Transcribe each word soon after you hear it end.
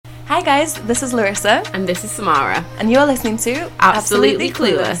Hi guys, this is Larissa. And this is Samara. And you're listening to Absolutely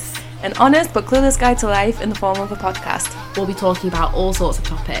Clueless. An honest but clueless guide to life in the form of a podcast. We'll be talking about all sorts of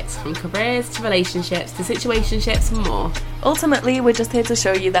topics, from careers to relationships to situationships and more. Ultimately, we're just here to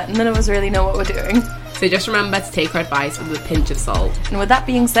show you that none of us really know what we're doing. So just remember to take our advice with a pinch of salt. And with that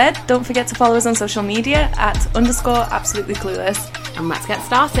being said, don't forget to follow us on social media at _absolutely clueless. And let's get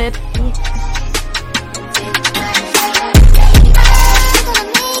started.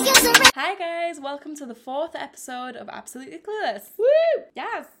 Hi guys, welcome to the 4th episode of Absolutely Clueless. Woo!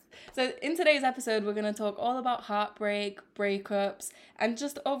 Yes! So in today's episode, we're going to talk all about heartbreak, breakups, and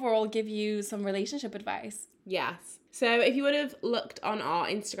just overall give you some relationship advice. Yes. So if you would have looked on our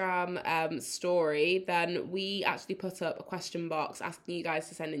Instagram story, then we actually put up a question box asking you guys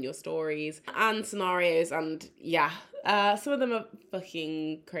to send in your stories and scenarios, and some of them are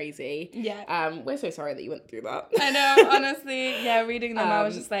fucking crazy. Yeah. We're so sorry that you went through that. I know, honestly, reading them, I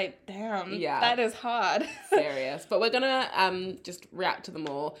was just like, damn, that is hard. Serious. But we're gonna just react to them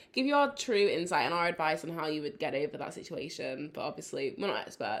all, give you our true insight and our advice on how you would get over that situation. But obviously, we're not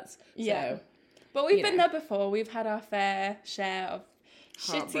experts. Yeah. So, but we've been there before. We've had our fair share of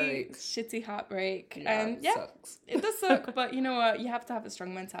heartbreak. shitty heartbreak. It sucks. It does suck, but you know what? You have to have a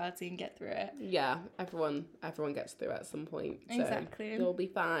strong mentality and get through it. Yeah, everyone gets through it at some point. So exactly. You'll be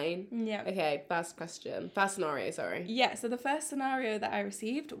fine. Yeah. Okay, first scenario, sorry. Yeah, so the first scenario that I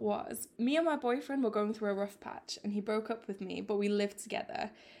received was me and my boyfriend were going through a rough patch and he broke up with me, but we lived together.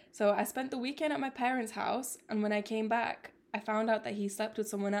 So I spent the weekend at my parents' house, and when I came back, I found out that he slept with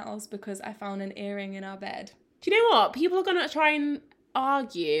someone else because I found an earring in our bed. Do you know what? People are going to try and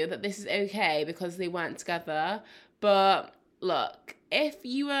argue that this is okay because they weren't together. But look, if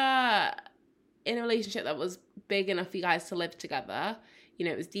you were in a relationship that was big enough for you guys to live together,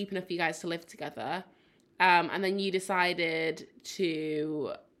 it was deep enough for you guys to live together, and then you decided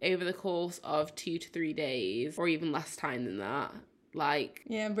to, over the course of 2 to 3 days, or even less time than that, break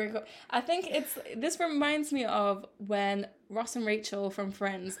up. I think this reminds me of when Ross and Rachel from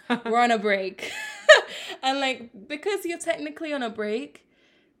Friends were on a break. And because you're technically on a break,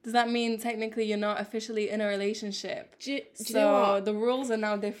 does that mean technically you're not officially in a relationship? Do you know what? The rules are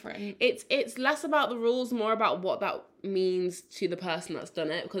now different. It's less about the rules, more about what that means to the person that's done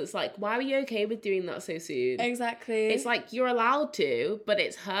it, because it's like, why were you okay with doing that so soon? Exactly. It's like, you're allowed to, but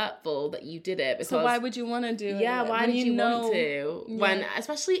it's hurtful that you did it, because so why would you want to do it? Yeah, why did you want to? Yeah. When,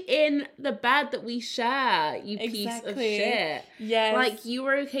 especially in the bed that we share, you piece of shit. Yes. You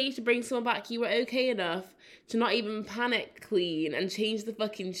were okay to bring someone back. You were okay enough to not even panic clean and change the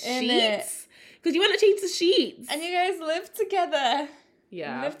fucking sheets, because you want to change the sheets, and you guys lived together.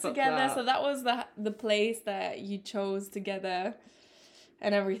 Yeah, lived together. So that was the place that you chose together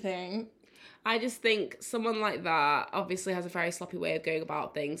and everything. I just think someone like that obviously has a very sloppy way of going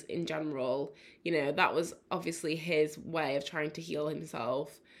about things in general. That was obviously his way of trying to heal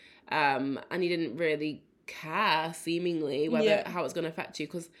himself, and he didn't really care, seemingly, how it's going to affect you,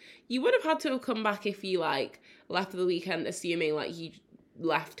 because you would have had to have come back if you left for the weekend, assuming you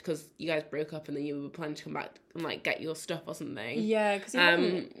left because you guys broke up and then you were planning to come back and get your stuff or something. Yeah, because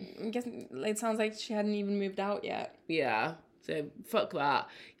I guess it sounds like she hadn't even moved out yet. Yeah, so fuck that.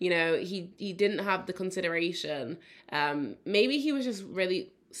 He didn't have the consideration. Maybe he was just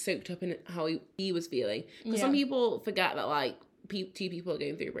really soaked up in how he was feeling, because some people forget that two people are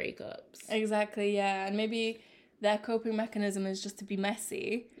going through breakups. Exactly, yeah. And maybe their coping mechanism is just to be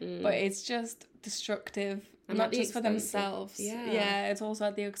messy, but it's just destructive, and not just for themselves. Yeah, it's also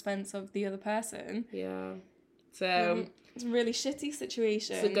at the expense of the other person. Yeah. So it's a really shitty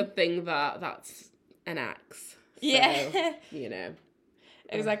situation. It's a good thing that that's an ex. So, yeah.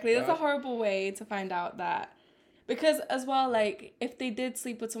 Exactly. That's a horrible way to find out that. Because as well, if they did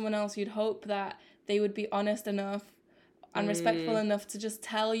sleep with someone else, you'd hope that they would be honest enough and respectful enough to just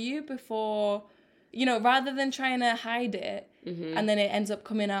tell you before, rather than trying to hide it and then it ends up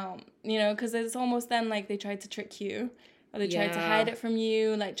coming out, because it's almost then they tried to trick you, or they tried to hide it from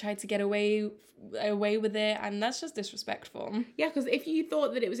you, tried to get away with it, and that's just disrespectful. Yeah, because if you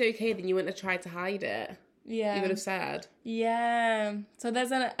thought that it was okay, then you wouldn't have tried to hide it. Yeah. You would have said. Yeah. So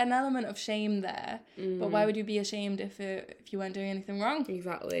there's an element of shame there. But why would you be ashamed if you weren't doing anything wrong?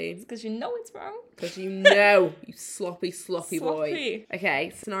 Exactly. It's because you know it's wrong. Because you sloppy boy.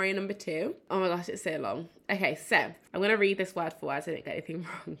 Okay, scenario number 2. Oh my gosh, it's so long. Okay, so I'm going to read this word for word so I didn't get anything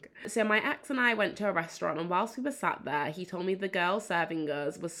wrong. So my ex and I went to a restaurant, and whilst we were sat there, he told me the girl serving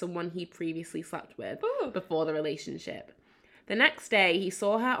us was someone he'd previously slept with before the relationship. The next day, he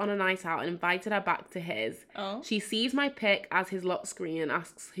saw her on a night out and invited her back to his. Oh. She sees my pic as his lock screen and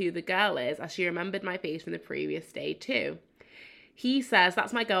asks who the girl is, as she remembered my face from the previous day too. He says,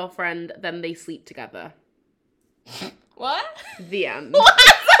 that's my girlfriend, then they sleep together. What? The end. What?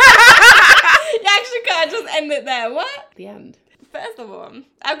 You actually can't just end it there. What? The end. First of all,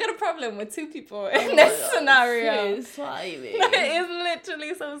 I've got a problem with two people in this scenario. So slimy. It is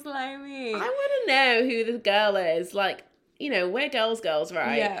literally so slimy. I want to know who the girl is. Like, you know, we're girls,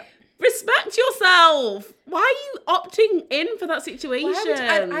 right? Yeah. Respect yourself. Why are you opting in for that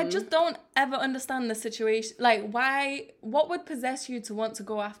situation? I just don't ever understand the situation. Like, why? What would possess you to want to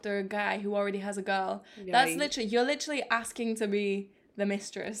go after a guy who already has a girl? Yeah, You're literally asking to be the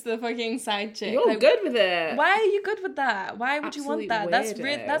mistress, the fucking side chick. You're good with it. Why are you good with that? Why would you want that?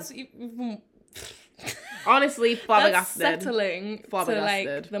 Weirdo. That's honestly flabbergasted. That's settling to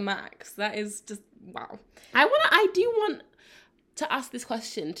like the max. That is just wow. I do want to ask this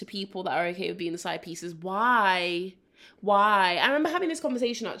question to people that are okay with being the side pieces. Why? I remember having this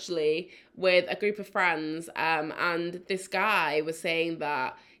conversation actually with a group of friends, and this guy was saying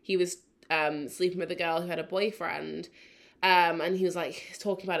that he was sleeping with a girl who had a boyfriend, and he was like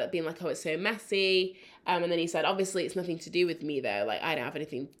talking about it being like, oh, it's so messy, and then he said, obviously it's nothing to do with me though, like I don't have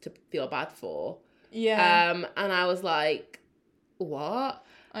anything to feel bad for. Yeah. And I was like, what?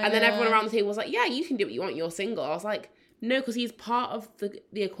 And then everyone around the table was like, yeah, you can do what you want, you're single. I was like, no, because he's part of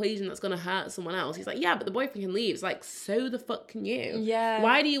the equation that's going to hurt someone else. He's like, yeah, but the boyfriend can leave. It's like, so the fuck can you? Yeah.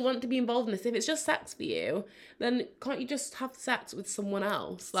 Why do you want to be involved in this? If it's just sex for you, then can't you just have sex with someone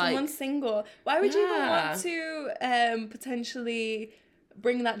else? Like, someone single. Why would you even want to potentially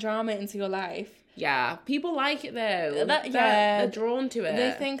bring that drama into your life? Yeah, people like it though. They're drawn to it.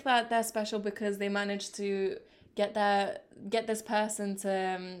 They think that they're special because they managed to get this person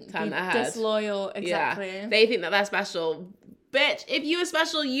to be disloyal. Exactly. Yeah. They think that they're special. Bitch, if you were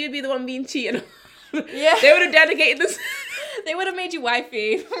special, you'd be the one being cheated on. Yeah. They would have dedicated this. They would have made you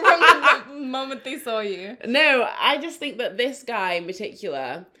wifey from the moment they saw you. No, I just think that this guy in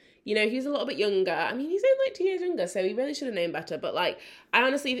particular, you know, he's a little bit younger. I mean, he's only like 2 years younger, so he really should have known better. But like, I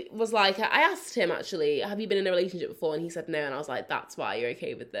honestly was like, I asked him actually, have you been in a relationship before? And he said no. And I was like, that's why you're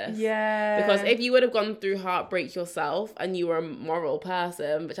okay with this. Yeah. Because if you would have gone through heartbreak yourself and you were a moral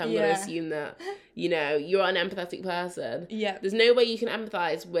person, which I'm going to assume that, you know, you're an empathetic person. Yeah. There's no way you can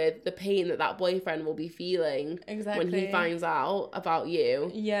empathize with the pain that boyfriend will be feeling when he finds out about you.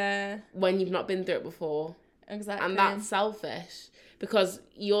 Yeah. When you've not been through it before. Exactly. And that's selfish. Because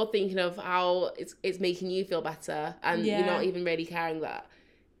you're thinking of how it's making you feel better, and you're not even really caring that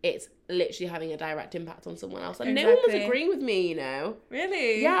it's literally having a direct impact on someone else. And no one was agreeing with me, you know.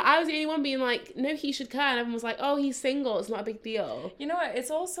 Really? Yeah, I was the only one being like, no, he should care. And everyone was like, oh, he's single. It's not a big deal. You know what?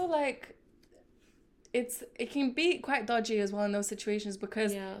 It's also like, it can be quite dodgy as well in those situations,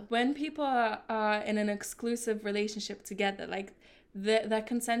 because when people are in an exclusive relationship together, like they're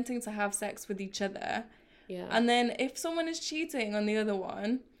consenting to have sex with each other. Yeah. And then if someone is cheating on the other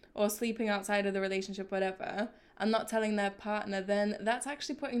one or sleeping outside of the relationship, whatever, and not telling their partner, then that's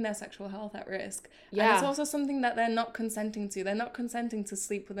actually putting their sexual health at risk. Yeah. And it's also something that they're not consenting to. They're not consenting to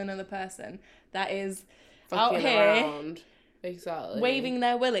sleep with another person that is fucking out here around. Exactly. Waving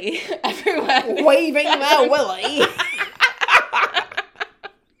their willy everywhere. Waving their willy.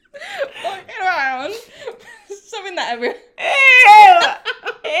 Walking around. Shoving that everywhere. Ew!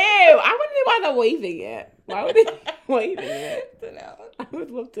 I want to know why they're waving it. Why would they be waving it? I don't know. I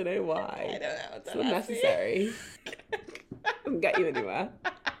would love to know why. I don't know. It's unnecessary. Doesn't get you anywhere.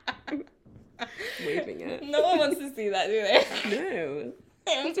 Waving it. No one wants to see that, do they? No.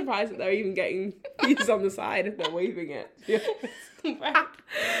 I'm surprised that they're even getting views on the side if they're waving it.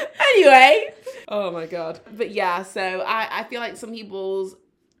 Anyway. Oh my god. But yeah, so I feel like some people's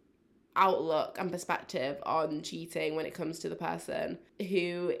outlook and perspective on cheating when it comes to the person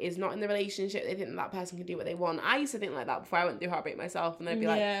who is not in the relationship, they think that person can do what they want. I used to think like that before I went through heartbreak myself, and I'd be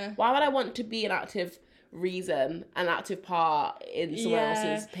like, why would I want to be an active part in someone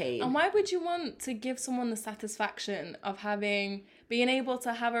else's pain? And why would you want to give someone the satisfaction of being able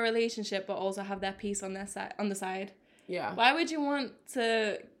to have a relationship but also have their peace on the side? Yeah. Why would you want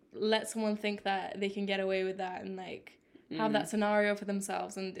to let someone think that they can get away with that and like have that scenario for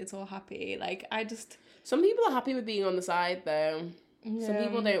themselves and it's all happy? Like, some people are happy with being on the side though. Yeah. Some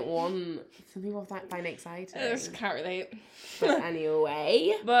people don't want. Some people find it exciting. I just can't relate. But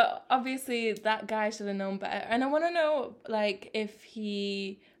anyway. But obviously that guy should have known better. And I want to know, like, if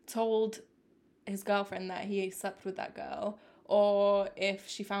he told his girlfriend that he slept with that girl, or if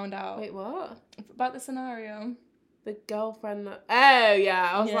she found out. Wait, what? About the scenario. The girlfriend that... Oh, yeah.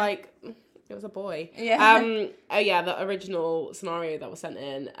 I was like... It was a boy. Yeah. Oh, yeah, the original scenario that was sent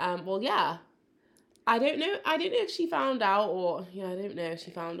in. Well, yeah. I don't know if she found out or... Yeah, I don't know if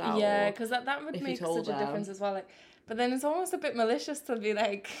she found out. Yeah, because that would make such a difference as well. Like, But then it's almost a bit malicious to be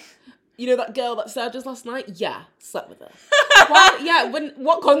like... You know that girl that served us last night? Yeah, slept with her. Why? Yeah,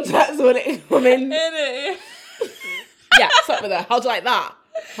 what context would it come in? Yeah, slept with her. How'd you like that?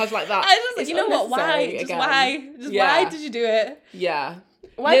 I just, you know what? Why? Just why did you do it? Yeah.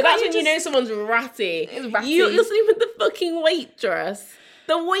 Why no, that's when you know someone's ratty. It's ratty. You're sleeping with the fucking waitress.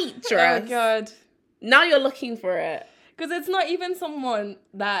 The waitress. Oh, God. Now you're looking for it. Because it's not even someone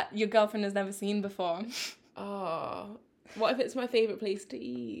that your girlfriend has never seen before. Oh. What if it's my favourite place to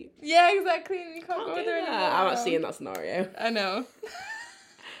eat? Yeah, exactly. You can't go there anymore. I'm actually in that scenario. I know.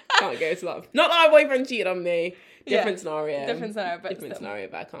 Can't go to that. Not that my boyfriend cheated on me. Different scenario. Different scenario, but Different still. scenario,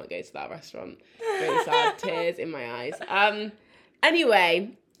 but I can't go to that restaurant. Really sad. Tears in my eyes.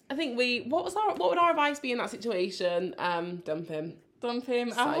 Anyway, I think what would our advice be in that situation? Dump him. Dump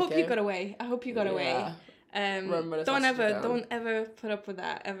him. Psycho. I hope you got away. Don't ever put up with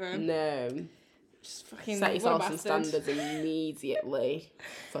that ever. No. Just fucking set yourself some bastard. standards immediately.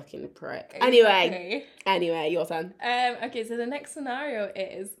 Fucking prick. Okay. Anyway, your turn. Okay, so the next scenario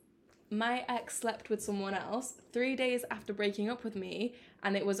is my ex slept with someone else 3 days after breaking up with me,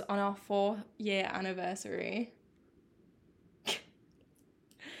 and it was on our 4-year anniversary. Oh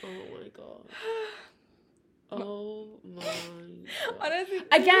my god. Oh my god. Honestly,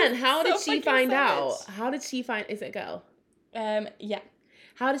 Again, how did she find out? savage. How did she find... Is it a girl? Yeah.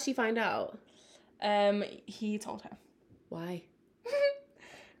 How did she find out? He told her. Why?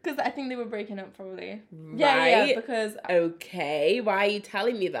 Because I think they were breaking up, probably. Right. Yeah, because... Okay, why are you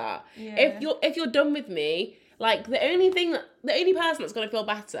telling me that? Yeah. If you're done with me, like, the only person that's gonna feel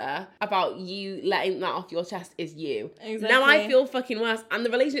better about you letting that off your chest is you. Exactly. Now I feel fucking worse, and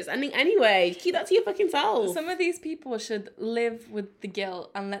the relationship's ending anyway. Keep that to your fucking self. Some of these people should live with the guilt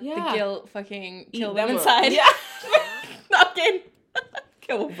and let the guilt fucking kill Eat them up. inside. Yeah. Fucking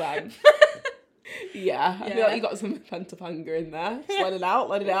Kill them. Yeah, I feel like you got some pent up anger in there. Just let it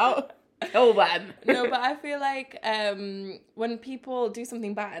out. Kill them. No, but I feel like when people do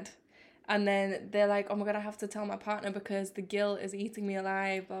something bad and then they're like, oh my god, I have to tell my partner because the guilt is eating me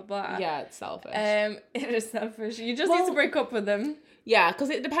alive, blah blah. Yeah, it's selfish. It is selfish. You just need to break up with them. Yeah, because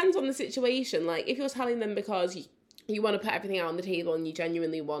it depends on the situation. Like, if you're telling them because you want to put everything out on the table and you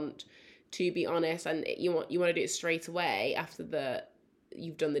genuinely want to be honest and you want to do it straight away after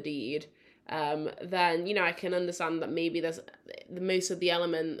you've done the deed, then, you know, I can understand that maybe there's most of the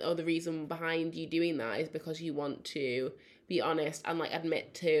element or the reason behind you doing that is because you want to be honest and, like,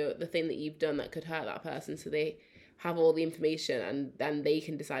 admit to the thing that you've done that could hurt that person, so they have all the information and then they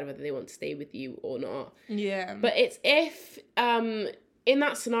can decide whether they want to stay with you or not. Yeah. But it's if, in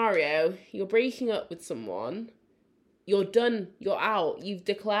that scenario, you're breaking up with someone, you're done, you're out, you've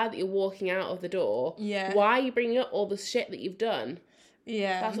declared that you're walking out of the door. Yeah. Why are you bringing up all the shit that you've done?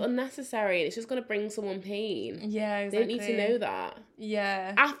 Yeah. That's unnecessary. It's just going to bring someone pain. Yeah, exactly. They don't need to know that.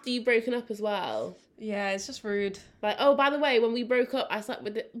 Yeah. After you've broken up as well. Yeah, it's just rude. Like, oh, by the way, when we broke up, I slept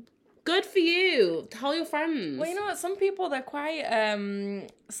with it. Good for you. Tell your friends. Well, you know what? Some people, they're quite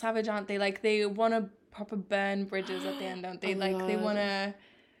savage, aren't they? Like, they want to proper burn bridges at the end, don't they? They want to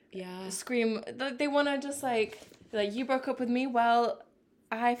scream. They want to just, like, you broke up with me? Well,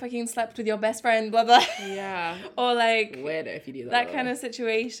 I fucking slept with your best friend, blah, blah. Yeah. Or, like... Weirdo if you do that. That kind of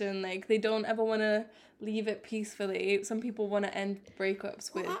situation. Like, they don't ever want to leave it peacefully. Some people want to end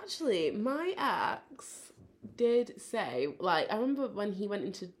breakups with... Well, actually, my ex did say, like, I remember when he went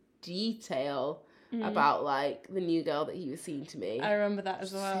into detail about, like, the new girl that he was seeing to me. I remember that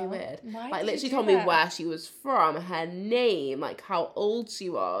as well. So weird. Why like, did literally you told do me that? where she was from, her name, like, how old she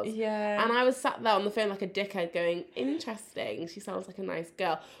was. Yeah. And I was sat there on the phone like a dickhead going, interesting, she sounds like a nice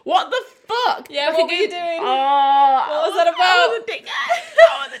girl. What the fuck? Yeah, Like, what were you doing? Oh, What was that about? I was a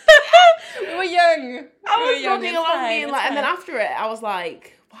dickhead. We were young. I was nodding it's along fine, being it's like, and then fine. after it, I was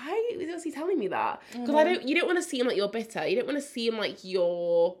like, why was he telling me that? Because you don't want to seem like you're bitter. You don't want to seem like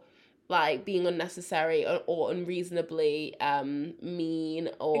you're, like, being unnecessary or unreasonably mean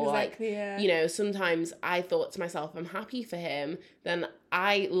or Exactly, like, you know, sometimes I thought to myself, I'm happy for him, then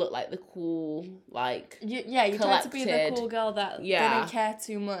I look like the cool, like, you tried to be the cool girl that didn't care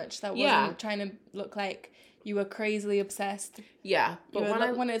too much, that wasn't trying to look like you were crazily obsessed. Yeah. But when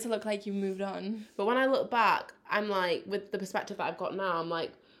I wanted it to look like you moved on. But when I look back, I'm like, with the perspective that I've got now, I'm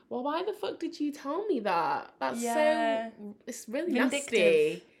like, well, why the fuck did you tell me that? That's so, it's really vindictive.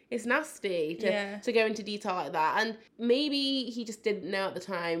 nasty. It's nasty to go into detail like that. And maybe he just didn't know at the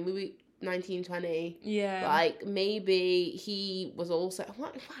time. 19, 20. Yeah. Like, maybe he was also...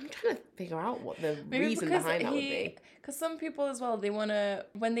 I'm trying to figure out what the reason behind that would be. Because some people as well, they want to...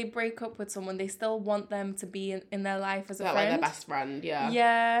 When they break up with someone, they still want them to be in their life as a friend. Like their best friend, yeah.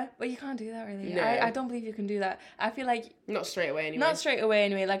 Yeah. But you can't do that, really. No. I don't believe you can do that. I feel like... Not straight away, anyway. Not straight away,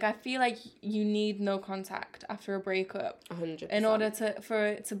 anyway. Like, I feel like you need no contact after a breakup. 100%. In order for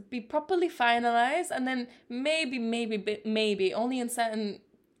it to be properly finalised. And then maybe, only in certain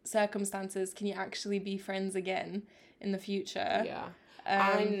circumstances can you actually be friends again in the future. Yeah.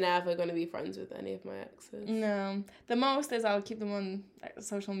 I'm never going to be friends with any of my exes. No. The most is I'll keep them on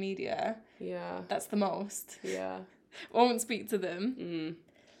social media. Yeah. That's the most. Yeah. Won't speak to them.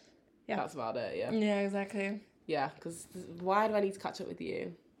 Yeah. That's about it, yeah. Yeah, exactly. Yeah, because why do I need to catch up with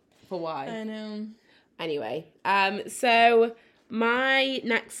you? For why? I know. Anyway, so my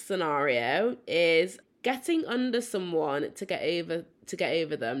next scenario is getting under someone to get over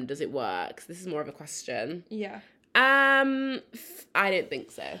them. Does it work? This is more of a question. Yeah. I don't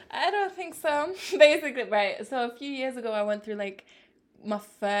think so. I don't think so. Basically, right. So a few years ago, I went through like my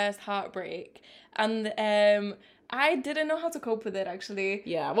first heartbreak, and I didn't know how to cope with it, actually.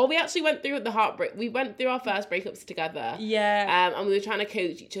 Yeah. Well, we actually went through the heartbreak. We went through our first breakups together. Yeah. And we were trying to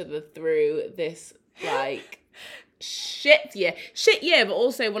coach each other through this like shit year, but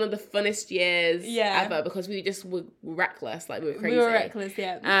also one of the funnest years ever, because we just were reckless, like we were crazy. We were reckless,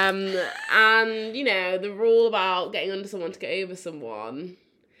 yeah. And you know, the rule about getting under someone to get over someone,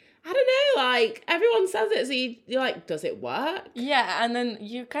 I don't know, like everyone says it, so you're like, does it work? Yeah, and then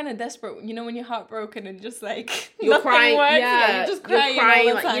you're kind of desperate, you know, when you're heartbroken and just like you're crying, works, yeah, you're just crying all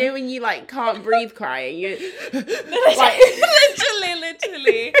the like time. you know when you like can't breathe crying, you like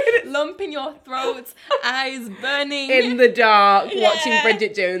literally lump in your throat, eyes burning in the dark, watching Yeah.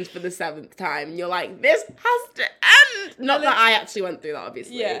 Bridget Jones for the 7th time, and you're like, this has to end. Not that I actually went through that,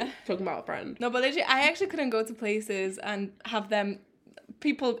 obviously. Yeah. Talking about a friend. No, but literally, I actually couldn't go to places and have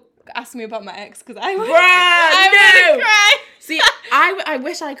people ask me about my ex, because I would cry. See, I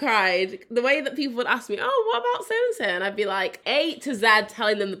wish I cried. The way that people would ask me, oh, what about so-and-so? And I'd be like, A to Z,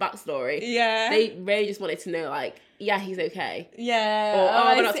 telling them the backstory. Yeah. They really just wanted to know, like, yeah, he's okay. Yeah.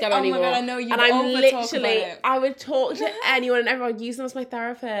 Or, we're not together anymore. Oh my God, I know you and I'm over-talk about literally, it. I would talk to anyone and everyone, use them as my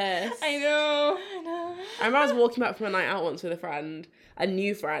therapist. I know. I remember I was walking back from a night out once with a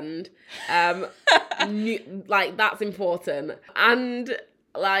new friend. Like, that's important. And,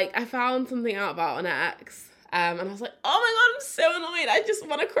 like, I found something out about an ex. And I was like, oh my God, I'm so annoyed. I just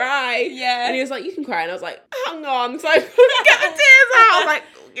want to cry. Yeah. And he was like, you can cry. And I was like, hang on. So I couldn't get the tears out. I was like,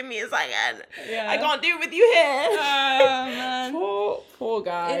 give me a second. Yeah. I can't do it with you here. Oh, man. Poor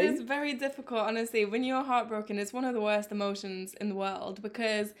guy. It is very difficult, honestly. When you're heartbroken, it's one of the worst emotions in the world,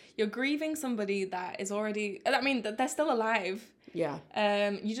 because you're grieving somebody that is already, I mean, they're still alive. Yeah.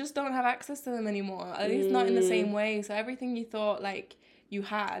 You just don't have access to them anymore. At least not in the same way. So everything you thought, like, you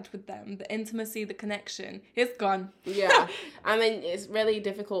had with them, the intimacy, the connection, it's gone. Yeah. I mean, it's really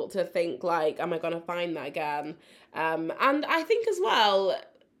difficult to think, like, am I going to find that again? And I think as well,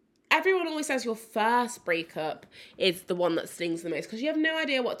 everyone always says your first breakup is the one that stings the most, because you have no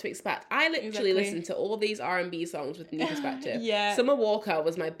idea what to expect. I literally listened to all these R&B songs with new perspective. Yeah. Summer Walker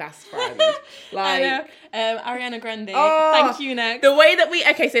was my best friend. Like, I know. Ariana Grande. Thank You Next. The way that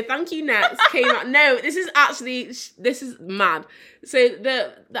so Thank You Next came out. No, this is mad. So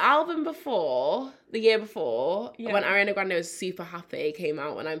the album before, the year before, when Ariana Grande was Super Happy came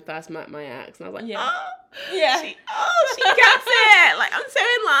out, when I first met my ex, and I was like, she gets it. Like, I'm so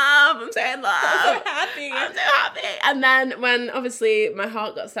in love. I'm so happy. And then when obviously my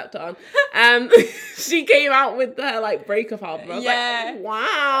heart got stepped on, she came out with her like breakup album. I was like,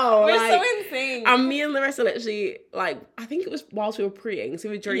 wow. We're like, so insane. And me and Larissa literally, like, I think it was whilst we were preying, so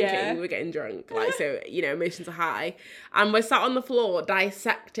we were drinking, we were getting drunk, like, so, you know, emotions are high, and we're sat on the floor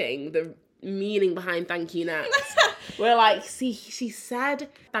dissecting the meaning behind Thank You Next. We're like, see, she said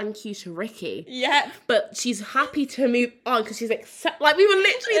thank you to Ricky. Yeah. But she's happy to move on because she's like, we were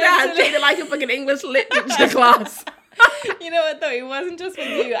literally there treated like a fucking English literature class. You know what though? It wasn't just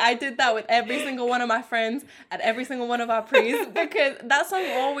with you. I did that with every single one of my friends at every single one of our pre's, because that song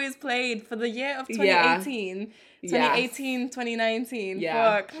always played for the year of 2018. 2018, 2019.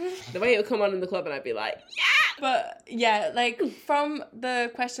 Yeah. Fuck. The way it would come on in the club and I'd be like, yeah. But yeah, like from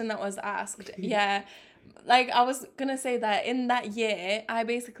the question that was asked, like I was gonna say that in that year, I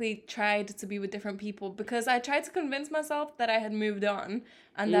basically tried to be with different people, because I tried to convince myself that I had moved on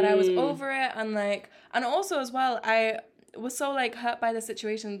and that I was over it, and like, and also as well, was so like hurt by the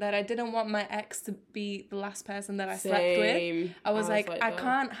situation that I didn't want my ex to be the last person that I slept with. Same. I was like I that.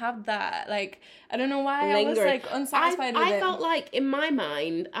 can't have that. Like, I don't know why I was Lingering. like unsatisfied with it. I felt like, in my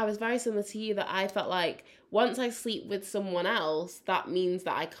mind, I was very similar to you, that I felt like once I sleep with someone else, that means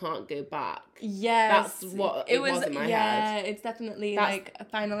that I can't go back. Yes. That's what it was in my head. Yeah, it's definitely like a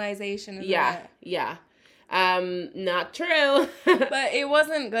finalization, isn't it? Yeah. Not true. But it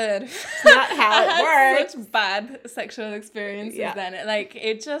wasn't good. It's not how it works. Such bad sexual experiences then.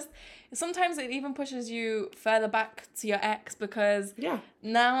 It just, sometimes it even pushes you further back to your ex, because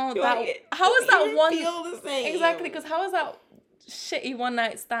now how is that one feel the same? Exactly, because how is that shitty one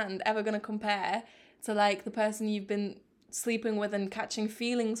night stand ever gonna compare to like the person you've been sleeping with and catching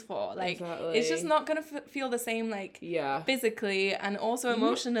feelings for? Like, it's just not gonna feel the same, like, physically and also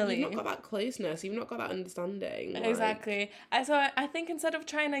emotionally. You've not got that closeness, you've not got that understanding. Exactly. So I think instead of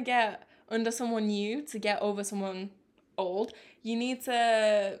trying to get under someone new to get over someone old, you need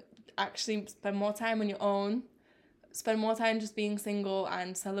to actually spend more time on your own, spend more time just being single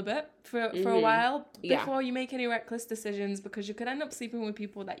and celibate for a while before you make any reckless decisions, because you could end up sleeping with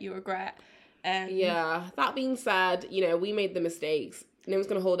people that you regret. That being said, you know, we made the mistakes. No one's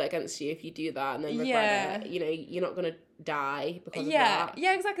going to hold it against you if you do that and then regret it. You know, you're not going to die because of that.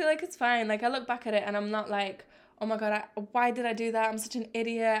 Yeah, exactly. Like, it's fine. Like, I look back at it and I'm not like, oh my God, why did I do that? I'm such an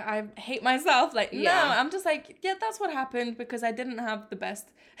idiot. I hate myself. Like, no, I'm just like, yeah, that's what happened, because I didn't have the best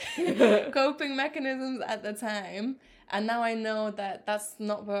coping mechanisms at the time. And now I know that that's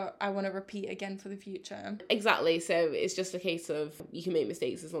not what I want to repeat again for the future. Exactly. So it's just a case of, you can make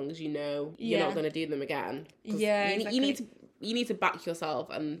mistakes as long as you know you're not going to do them again. Yeah, exactly. You need to back yourself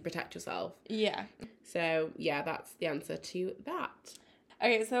and protect yourself. Yeah. So, yeah, that's the answer to that.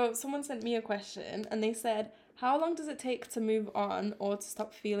 Okay, so someone sent me a question and they said, how long does it take to move on or to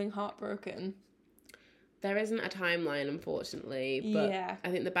stop feeling heartbroken? There isn't a timeline, unfortunately, but I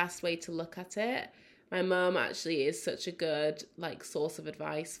think the best way to look at it, my mum actually is such a good, like, source of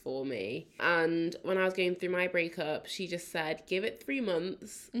advice for me. And when I was going through my breakup, she just said, give it 3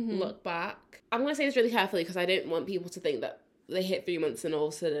 months, look back. I'm going to say this really carefully because I don't want people to think that they hit 3 months and all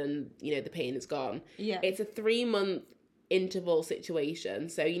of a sudden, you know, the pain is gone. Yeah. It's a 3-month interval situation.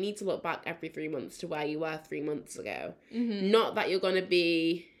 So you need to look back every 3 months to where you were 3 months ago. Not that you're going to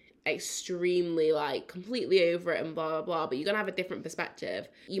be extremely like completely over it and blah blah blah, but you're gonna have a different perspective.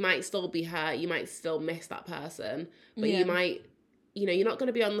 You might still be hurt, you might still miss that person, but you might, you know, you're not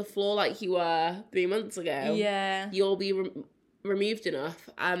gonna be on the floor like you were 3 months ago. You'll be removed enough.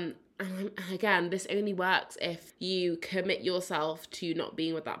 And again, this only works if you commit yourself to not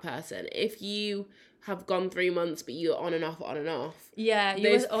being with that person. If you have gone 3 months but you're on and off. Yeah,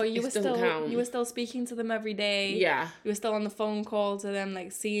 you were still speaking to them every day. Yeah. You were still on the phone call to them,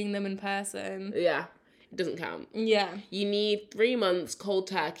 like seeing them in person. Yeah. It doesn't count. Yeah. You need 3 months cold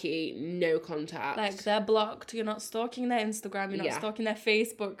turkey, no contact. Like, they're blocked. You're not stalking their Instagram. You're not stalking their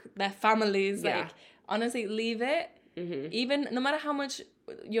Facebook, their families. Like, honestly, leave it. Even no matter how much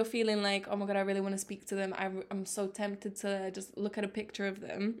you're feeling like, oh my God, I really want to speak to them, I'm so tempted to just look at a picture of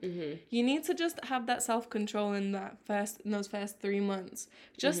them. You need to just have that self-control in those first 3 months,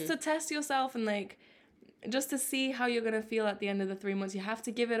 just to test yourself and like just to see how you're gonna feel at the end of the 3 months. You have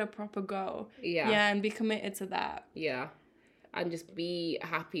to give it a proper go. And be committed to that. And just be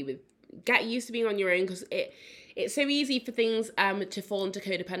happy with, get used to being on your own, because it's so easy for things to fall into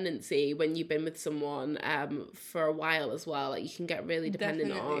codependency when you've been with someone for a while as well. Like, you can get really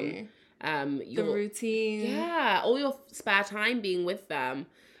dependent on the routine. All your spare time being with them.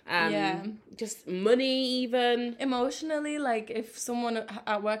 Just money, even emotionally. Like, if someone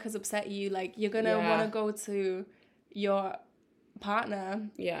at work has upset you, like, you're gonna want to go to your partner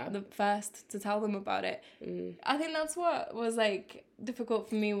the first to tell them about it. I think that's what was like difficult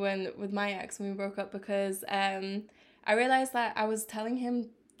for me with my ex when we broke up, because I realized that I was telling him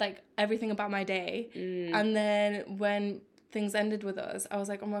like everything about my day, and then when things ended with us, I was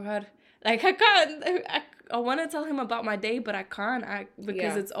like, oh my God, like, I can't, I want to tell him about my day, but I can't,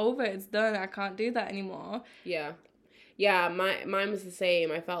 because it's over, it's done, I can't do that anymore. Mine was the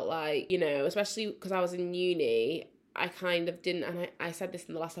same. I felt like, you know, especially because I was in uni, I kind of didn't, and I said this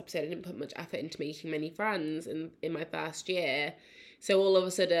in the last episode, I didn't put much effort into making many friends in my first year. So all of a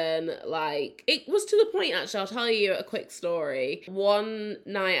sudden, like, it was to the point, actually, I'll tell you a quick story. One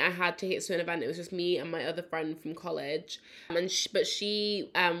night I had tickets to an event. It was just me and my other friend from college. But she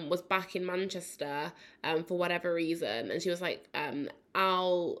was back in Manchester for whatever reason. And she was like,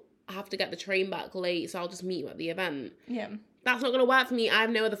 I'll have to get the train back late, so I'll just meet you at the event. That's not going to work for me. I have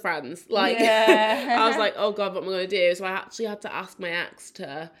no other friends. Like, I was like, oh God, what am I going to do? So I actually had to ask my ex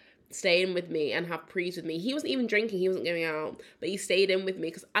to stay in with me and have prees with me. He wasn't even drinking, he wasn't going out, but he stayed in with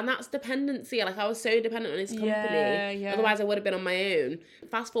me, and that's dependency. Like, I was so dependent on his company. Otherwise I would have been on my own.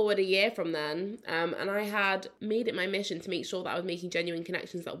 Fast forward a year from then, and I had made it my mission to make sure that I was making genuine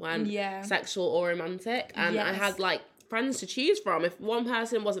connections that weren't sexual or romantic, and I had like friends to choose from. If one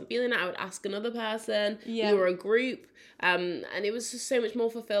person wasn't feeling it, I would ask another person. We were a group, and it was just so much more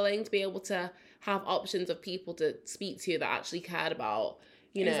fulfilling to be able to have options of people to speak to that actually cared about,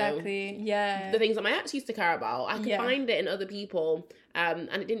 you know, the things that my ex used to care about. I could find it in other people, and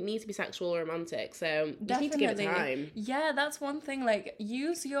it didn't need to be sexual or romantic, so you just need to give it time. Yeah, that's one thing. Like,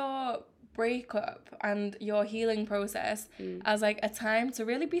 use your breakup and your healing process as like a time to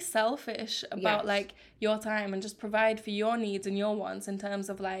really be selfish about like your time, and just provide for your needs and your wants, in terms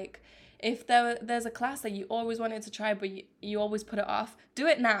of like, if there's a class that you always wanted to try but you always put it off, do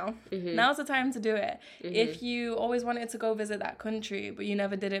it now. Now's the time to do it. If you always wanted to go visit that country but you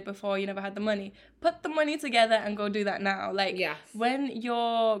never did it before, you never had the money, put the money together and go do that now. Like, when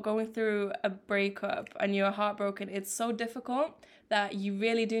you're going through a breakup and you're heartbroken, it's so difficult that you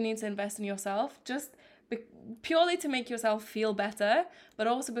really do need to invest in yourself, just purely to make yourself feel better, but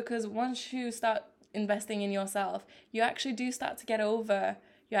also because once you start investing in yourself, you actually do start to get over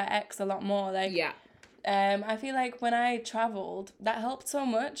your ex a lot more. Like, I feel like when I traveled, that helped so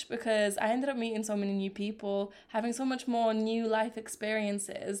much, because I ended up meeting so many new people, having so much more new life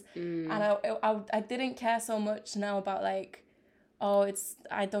experiences, and I didn't care so much now about like,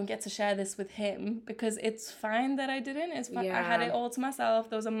 I don't get to share this with him, because it's fine that I didn't. It's fine. I had it all to myself.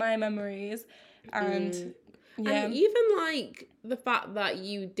 Those are my memories, and and even like the fact that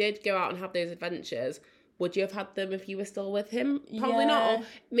you did go out and have those adventures. Would you have had them if you were still with him? Probably not. Or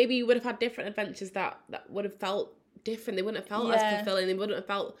maybe you would have had different adventures that would have felt different. They wouldn't have felt as fulfilling. They wouldn't have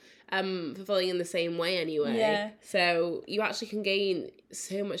felt fulfilling in the same way anyway. So you actually can gain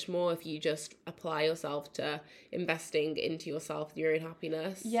so much more if you just apply yourself to investing into yourself, your own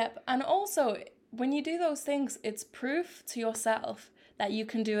happiness. Yep. And also, when you do those things, it's proof to yourself that you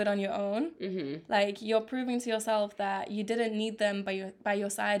can do it on your own. Like, you're proving to yourself that you didn't need them by your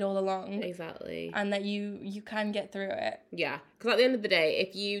side all along. Exactly. And that you can get through it. Yeah, because at the end of the day,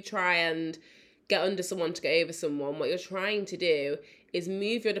 if you try and get under someone to get over someone, what you're trying to do is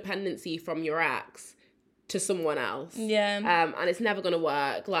move your dependency from your ex to someone else. And it's never going to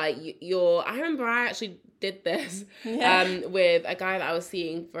work. Like, I remember I actually did this with a guy that I was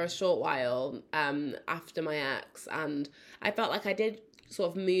seeing for a short while after my ex, and I felt like I did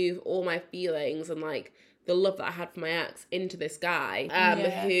sort of move all my feelings and like the love that I had for my ex into this guy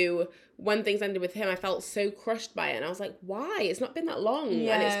who, when things ended with him, I felt so crushed by it, and I was like, why? It's not been that long.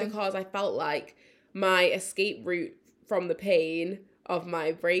 And it's because I felt like my escape route from the pain of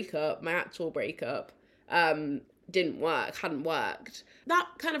my breakup, my actual breakup, hadn't worked. That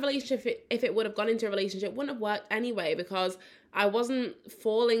kind of relationship, if it would have gone into a relationship, wouldn't have worked anyway, because I wasn't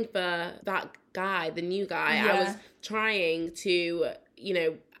falling for that guy, the new guy. I was trying to,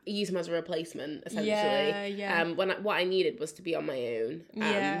 use him as a replacement, essentially. What I needed was to be on my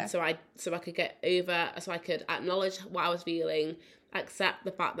own. So I could get over, so I could acknowledge what I was feeling, accept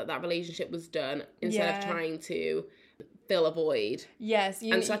the fact that relationship was done, instead of trying to fill a void.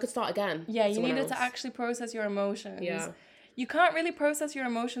 So I could start again. You needed to actually process your emotions. You can't really process your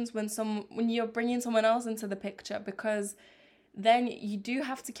emotions when you're bringing someone else into the picture, because then you do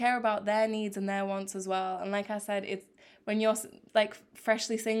have to care about their needs and their wants as well. And like I said, it's when you're like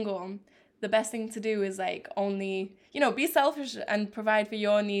freshly single, the best thing to do is like only, be selfish and provide for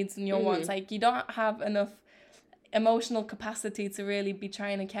your needs and your wants. Like, you don't have enough emotional capacity to really be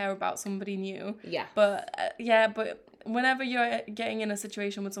trying to care about somebody new. But whenever you're getting in a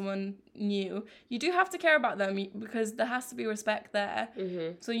situation with someone new, you do have to care about them, because there has to be respect there.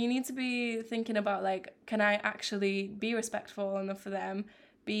 So you need to be thinking about, like, can I actually be respectful enough for them,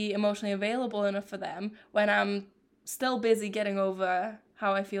 be emotionally available enough for them, when I'm still busy getting over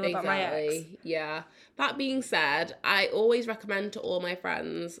how I feel about my ex. That being said, I always recommend to all my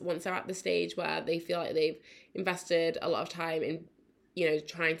friends, once they're at the stage where they feel like they've invested a lot of time in,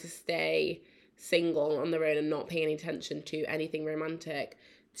 trying to stay single on their own and not paying any attention to anything romantic,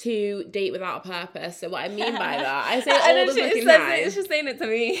 to date without a purpose. So what I mean by that, I say all the fucking time. It's just saying it to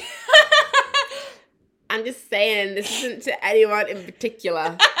me. I'm just saying, this isn't to anyone in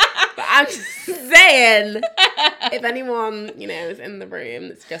particular. But I'm just saying, if anyone, is in the room,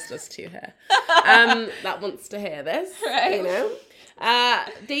 it's just us two here, that wants to hear this,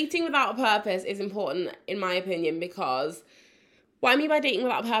 dating without a purpose is important, in my opinion, because what I mean by dating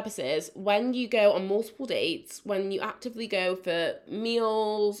without a purpose is when you go on multiple dates, when you actively go for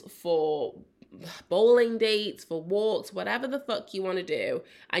meals, for bowling dates, for walks, whatever the fuck you want to do,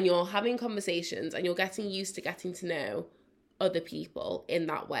 and you're having conversations and you're getting used to getting to know other people in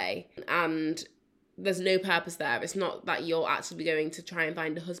that way. And there's no purpose there. It's not that you're actually going to try and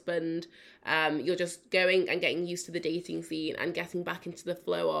find a husband. You're just going and getting used to the dating scene and getting back into the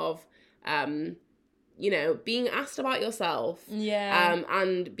flow of, being asked about yourself. Yeah.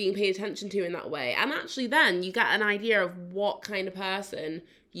 And being paid attention to in that way. And actually then you get an idea of what kind of person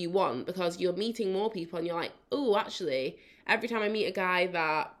you want, because you're meeting more people and you're like, oh, actually, every time I meet a guy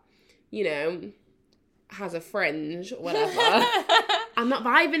that, has a fringe, whatever, I'm not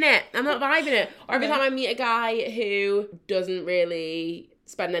vibing it. Or every time I meet a guy who doesn't really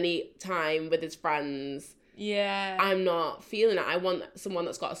spend any time with his friends, I'm not feeling it. I want someone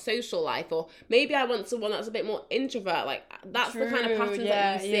that's got a social life, or maybe I want someone that's a bit more introvert. Like, that's the kind of patterns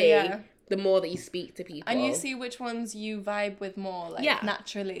that you see the more that you speak to people. And you see which ones you vibe with more,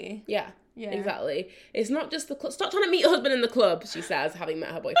 naturally. Yeah, exactly. It's not just the club. Stop trying to meet your husband in the club, she says, having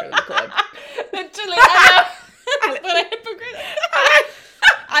met her boyfriend in the club. Literally, I know. What a hypocrite.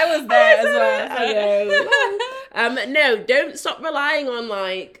 I was there as well. I know. No, don't stop relying on,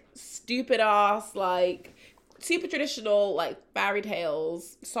 like, stupid ass, like, super traditional, like, fairy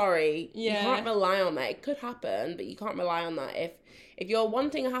tales. Sorry. You can't rely on that. It could happen, but you can't rely on that. If you're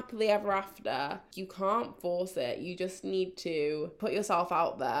wanting a happily ever after, you can't force it. You just need to put yourself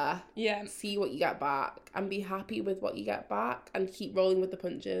out there. Yeah. See what you get back and be happy with what you get back and keep rolling with the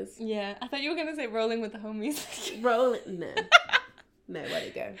punches. Yeah. I thought you were going to say rolling with the homies. Rolling? No. No, where'd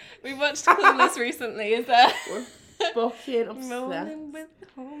it go? We watched Clueless recently. Is that... We're fucking obsessed. Rolling with the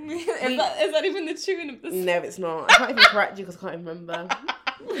homies. Is that even the tune of the song? No, it's not. I can't even correct you because I can't remember.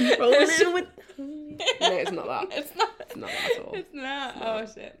 Rolling with... No, it's not that. It's not. It's not that at all. It's not. Oh,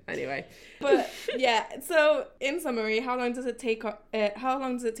 shit. Anyway. But, yeah. So, in summary, how long does it take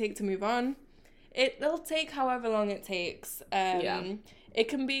to move on? It'll take however long it takes. It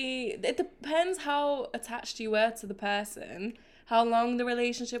can be... It depends how attached you were to the person, how long the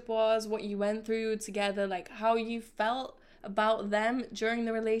relationship was, what you went through together, like, how you felt about them during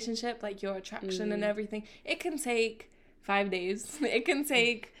the relationship, like, your attraction and everything. It can take 5 days. It can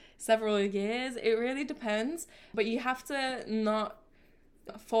take... several years. It really depends, but you have to not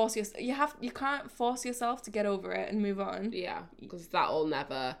force yourself. You can't force yourself to get over it and move on. Yeah, because it'll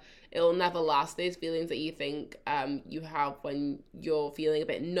never last. Those feelings that you think you have when you're feeling a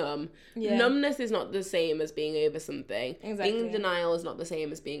bit numb. Yeah. Numbness is not the same as being over something. Exactly. Being in denial is not the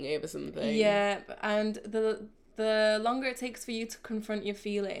same as being over something. Yeah, and the longer it takes for you to confront your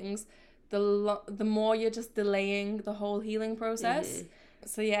feelings, the more you're just delaying the whole healing process. Mm-hmm.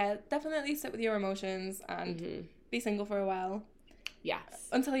 So yeah, definitely sit with your emotions and be single for a while. Yes.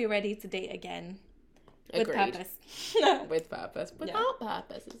 Until you're ready to date again. Agreed. With purpose. With purpose. Without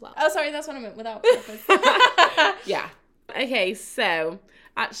purpose as well. Oh, sorry, that's what I meant. Without purpose. Yeah. Okay, so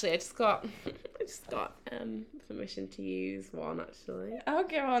actually I just got permission to use one actually. Oh,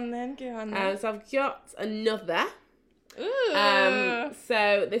 go on then. So I've got another. Ooh.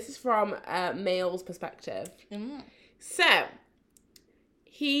 So this is from a male's perspective. So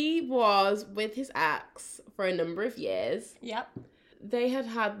he was with his ex for a number of years. Yep. They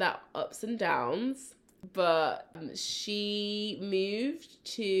had their ups and downs, but she moved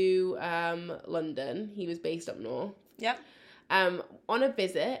to London. He was based up north. Yep. On a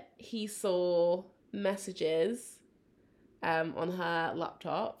visit, he saw messages on her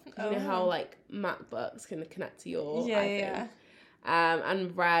laptop. You know how, like, MacBooks can connect to your iPhone? Yeah.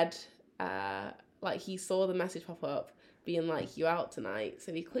 And read, he saw the message pop up being like, "You out tonight?"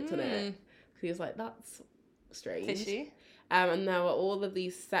 So he clicked on it. He was like, "That's strange." Fishy. And there were all of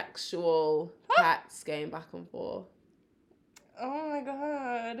these sexual texts going back and forth. Oh my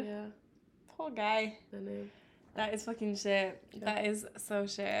god. Yeah. Poor guy. I know. That is fucking shit. Yeah. That is so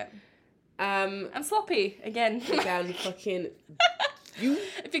shit. And sloppy again. Fucking you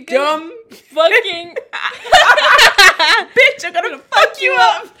if you're dumb fucking bitch, I'm gonna fuck you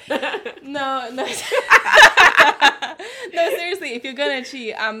up. No. No, seriously, if you're gonna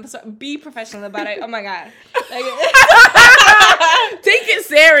cheat, be professional about it. Oh my god. Take it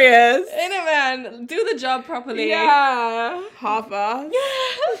serious. Innit, man? Do the job properly. Yeah. Half-ass.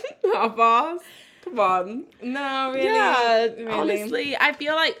 Come on. No, really. Yeah, really. Honestly, I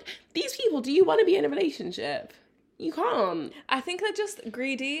feel like these people, do you want to be in a relationship? You can't. I think they're just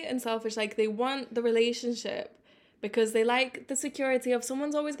greedy and selfish. Like, they want the relationship because they like the security of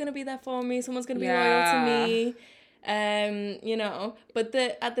someone's always going to be there for me. Someone's going to be loyal to me. But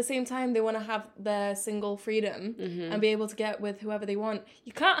at the same time, they want to have their single freedom and be able to get with whoever they want.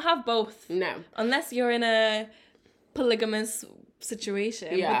 You can't have both. No. Unless you're in a polygamous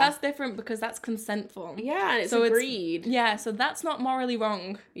situation. Yeah. But that's different because that's consentful. Yeah, and it's So agreed. So that's not morally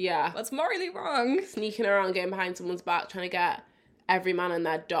wrong. Yeah. That's morally wrong. Sneaking around, going behind someone's back, trying to get every man and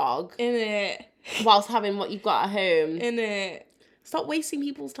their dog. Innit? Whilst having what you've got at home. Innit? Stop wasting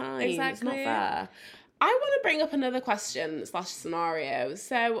people's time. Exactly. It's not fair. I want to bring up another question / scenario.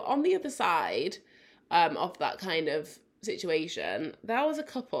 So on the other side of that kind of situation, there was a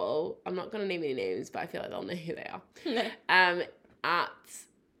couple, I'm not going to name any names, but I feel like they'll know who they are.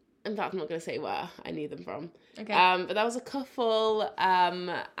 In fact, I'm not going to say where I knew them from. Okay. But there was a couple,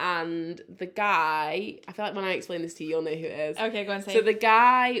 and the guy, I feel like when I explain this to you, you'll know who it is. Okay, go on, say. So the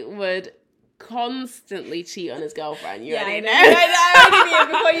guy would constantly cheat on his girlfriend. You already know. I already knew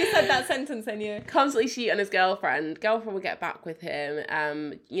before you said that sentence, I knew. Constantly cheat on his girlfriend. Girlfriend would get back with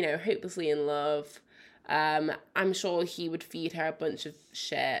him, hopelessly in love. I'm sure he would feed her a bunch of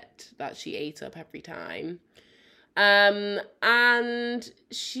shit that she ate up every time. And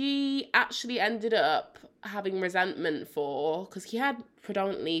she actually ended up having resentment because he had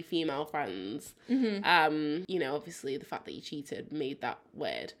predominantly female friends. Mm-hmm. Obviously the fact that he cheated made that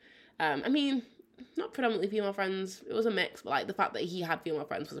weird. Not predominantly female friends, it was a mix, but like the fact that he had female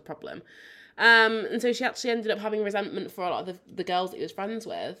friends was a problem. And so she actually ended up having resentment for a lot of the girls that he was friends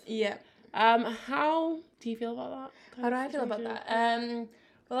with. Yeah. How do you feel about that? How do I feel about that?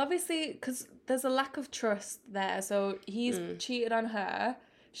 Well, obviously, because there's a lack of trust there. So he's cheated on her.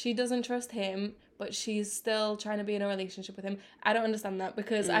 She doesn't trust him, but she's still trying to be in a relationship with him. I don't understand that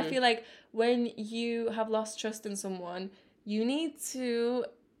because I feel like when you have lost trust in someone, you need to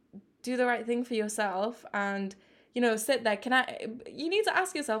do the right thing for yourself and, sit there. You need to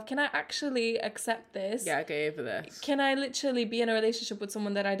ask yourself, can I actually accept this? Yeah, go over this. Can I literally be in a relationship with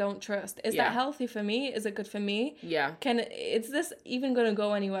someone that I don't trust? Is that healthy for me? Is it good for me? Yeah. Is this even going to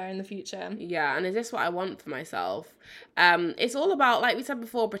go anywhere in the future? Yeah, and is this what I want for myself? It's all about, like we said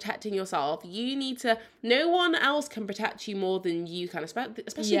before, protecting yourself. You need to, no one else can protect you more than you can,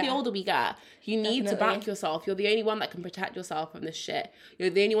 especially the older we get. You need to back yourself. You're the only one that can protect yourself from this shit.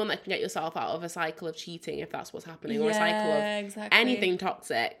 You're the only one that can get yourself out of a cycle of cheating if that's what's happening, or a cycle of anything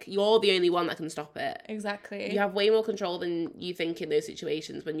toxic. You're the only one that can stop it. Exactly. You have way more control than you think in those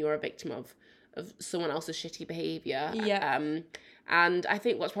situations when you're a victim of someone else's shitty behaviour. Yeah. And I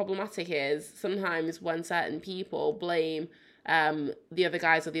think what's problematic is sometimes when certain people blame the other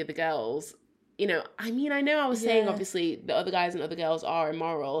guys or the other girls, I know I was saying obviously the other guys and other girls are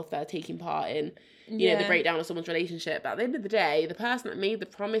immoral if they're taking part in, the breakdown of someone's relationship. But at the end of the day, the person that made the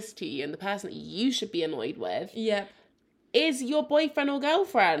promise to you and the person that you should be annoyed with is your boyfriend or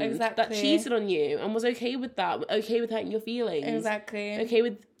girlfriend that cheated on you and was okay with that, okay with hurting your feelings. Exactly. Okay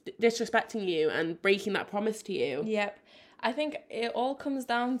with disrespecting you and breaking that promise to you. Yep. I think it all comes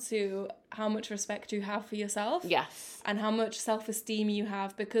down to how much respect you have for yourself. Yes. And how much self-esteem you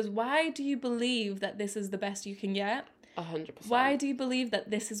have. Because why do you believe that this is the best you can get? 100%. Why do you believe that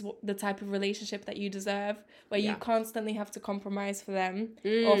this is the type of relationship that you deserve, where you constantly have to compromise for them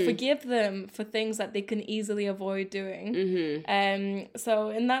or forgive them for things that they can easily avoid doing? Mm-hmm. So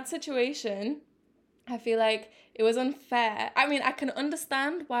in that situation, I feel like it was unfair. I mean, I can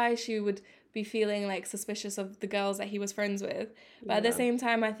understand why she would be feeling like suspicious of the girls that he was friends with, but at the same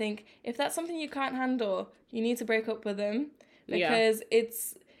time, I think if that's something you can't handle, you need to break up with them, because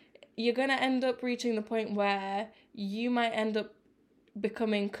you're gonna end up reaching the point where you might end up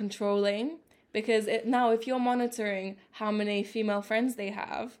becoming controlling, because now if you're monitoring how many female friends they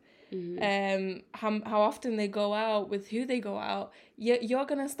have, how often they go out, with who they go out, you're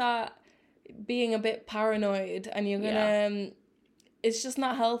gonna start being a bit paranoid, and you're gonna it's just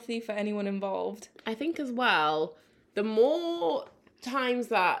not healthy for anyone involved. I think as well, the more times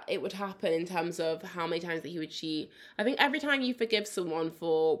that it would happen in terms of how many times that he would cheat, I think every time you forgive someone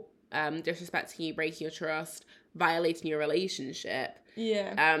for disrespecting you, breaking your trust, violating your relationship,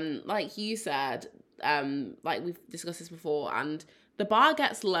 like you said, like we've discussed this before, and the bar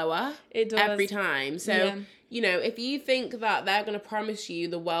gets lower. It does. Every time. So, if you think that they're going to promise you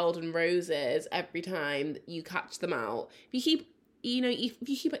the world and roses every time you catch them out, if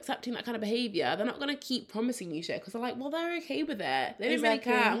you keep accepting that kind of behaviour, they're not going to keep promising you shit, because they're like, well, they're okay with it. They don't really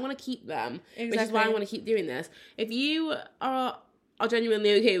care. I'm going to keep them. Which is why I want to keep doing this. If you are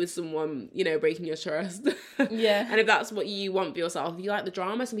genuinely okay with someone, breaking your trust. And if that's what you want for yourself, if you like the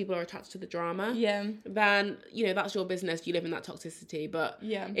drama, some people are attached to the drama. Then, that's your business. You live in that toxicity. But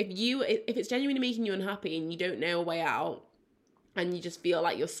if it's genuinely making you unhappy and you don't know a way out, and you just feel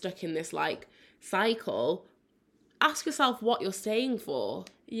like you're stuck in this like cycle, ask yourself what you're staying for.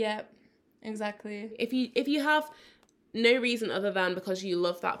 Yep, exactly. If you have no reason other than because you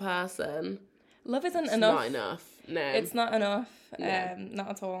love that person, love isn't It's enough. not enough. No. It's not enough. No. Not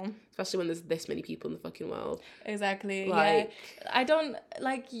at all. Especially when there's this many people in the fucking world. Exactly. Like, yeah. I don't,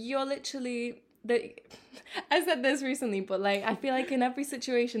 like, you're literally... I said this recently, but, like, I feel like in every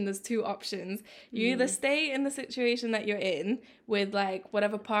situation there's two options. You either stay in the situation that you're in with, like,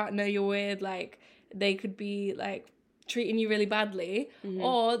 whatever partner you're with, like, they could be, like, treating you really badly,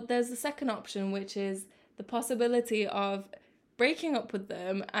 or there's the second option, which is the possibility of breaking up with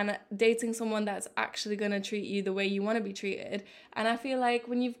them and dating someone that's actually going to treat you the way you want to be treated. And I feel like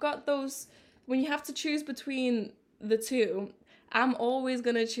when you've got those, when you have to choose between the two, I'm always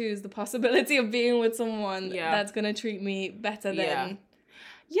going to choose the possibility of being with someone that's going to treat me better than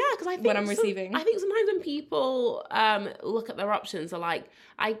because I think what I'm receiving. I think sometimes when people look at their options, are like,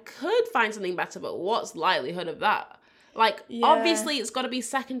 I could find something better, but what's likelihood of that? Like, obviously, it's got to be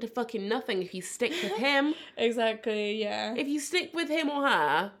second to fucking nothing if you stick with him. Exactly, yeah. If you stick with him or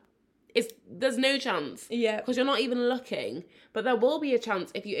her, there's no chance. Yeah. Because you're not even looking. But there will be a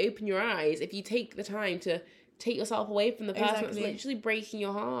chance if you open your eyes, if you take the time to take yourself away from the person that's literally breaking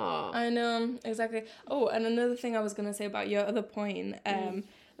your heart. I know, exactly. Oh, and another thing I was going to say about your other point,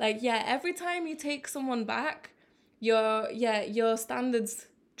 every time you take someone back, your standards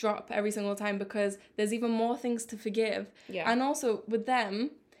drop every single time because there's even more things to forgive. Yeah. And also with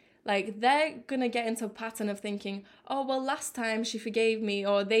them, like, they're gonna get into a pattern of thinking, oh, well, last time she forgave me,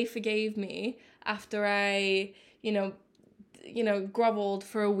 or they forgave me after I, groveled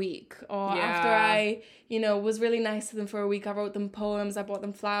for a week, or after I, was really nice to them for a week. I wrote them poems, I bought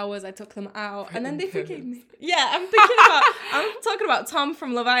them flowers, I took them out, and then they forgave me. Yeah, I'm talking about Tom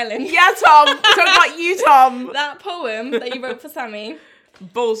from Love Island. Yeah, Tom. I'm talking about you, Tom. That poem that you wrote for Sammy.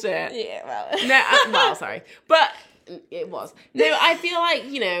 Bullshit. Yeah, well. No, sorry. But it was. No, I feel like,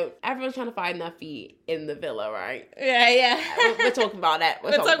 everyone's trying to find their feet in the villa, right? Yeah. We're talking about it.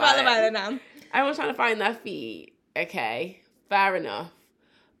 We're talking about Love Island now. Everyone's trying to find their feet. Okay, fair enough.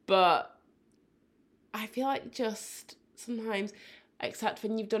 But I feel like just sometimes, except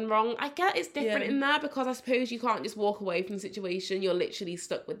when you've done wrong, I get it's different in there because I suppose you can't just walk away from the situation. You're literally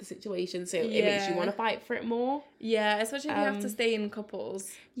stuck with the situation, so it makes you want to fight for it more. Yeah, especially if you have to stay in couples.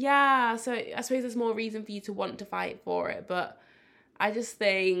 Yeah, so I suppose there's more reason for you to want to fight for it, but I just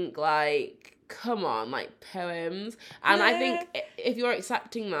think, like, come on, like, poems. And I think if you're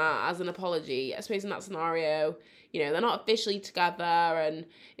accepting that as an apology, I suppose in that scenario, they're not officially together and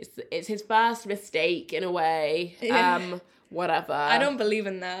it's his first mistake in a way. Whatever. I don't believe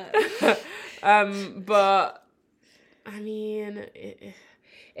in that. But I mean,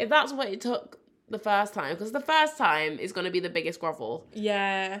 if that's what it took the first time, because the first time is going to be the biggest grovel.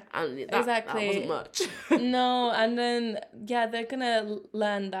 Yeah. And exactly. That wasn't much. No, and then, they're going to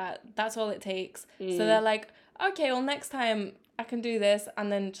learn that that's all it takes. So they're like, okay, well, next time I can do this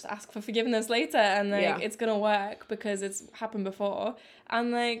and then just ask for forgiveness later and, it's going to work because it's happened before.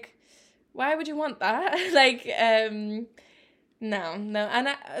 And, why would you want that? No. And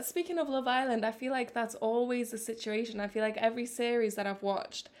speaking of Love Island, I feel like that's always the situation. I feel like every series that I've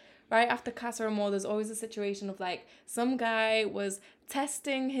watched, right after Casa Amor, there's always a situation of, some guy was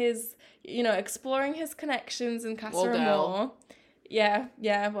testing his, exploring his connections in Casa Amor. Yeah.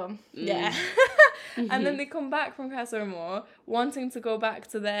 And then they come back from Casa Amor wanting to go back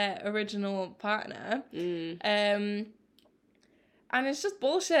to their original partner. And it's just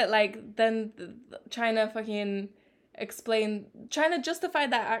bullshit. Then trying to fucking trying to justify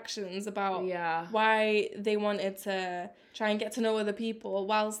their actions about why they wanted to try and get to know other people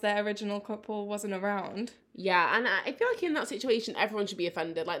whilst their original couple wasn't around. Yeah, and I feel like in that situation, everyone should be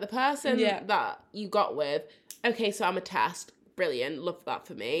offended. Like, the person that you got with, okay, so I'm a test. Brilliant. Love that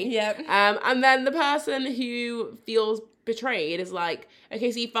for me. Yeah. And then the person who feels betrayed is like,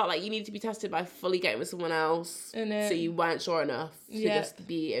 okay, so you felt like you needed to be tested by fully getting with someone else. So you weren't sure enough to just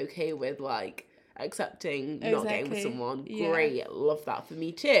be okay with, accepting not getting with someone. Great. Love that for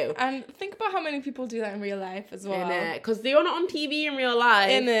me too. And think about how many people do that in real life as well. Because they're not on TV in real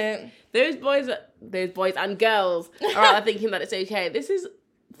life. Innit? Those boys and girls are out there thinking that it's okay. This is...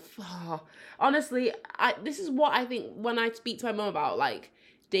 honestly, this is what I think when I speak to my mum about,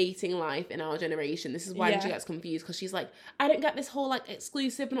 dating life in our generation. This is why she gets confused, because she's like, I don't get this whole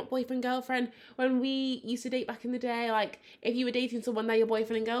exclusive not boyfriend girlfriend. When we used to date back in the day, if you were dating someone, they're your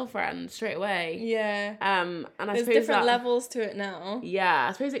boyfriend and girlfriend straight away. Yeah. And I there's suppose different levels to it now. Yeah,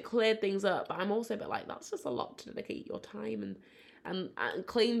 I suppose it cleared things up, but I'm also a bit that's just a lot to dedicate your time and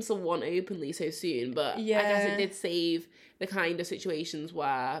claim someone openly so soon. But I guess it did save the kind of situations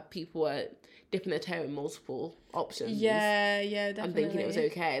where people were dipping their toe in multiple options. Yeah, definitely. And thinking it was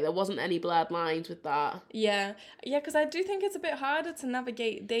okay. There wasn't any blurred lines with that. Yeah, because I do think it's a bit harder to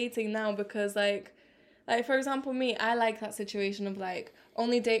navigate dating now because, like for example, me, I like that situation of, like,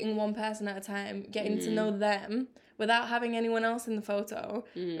 only dating one person at a time, getting to know them without having anyone else in the photo.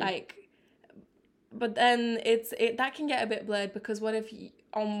 Like, but then that can get a bit blurred because what if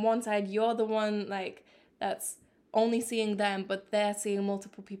on one side you're the one, like, that's only seeing them, but they're seeing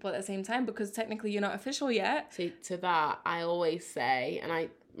multiple people at the same time because technically you're not official yet. So to that, I always say, and I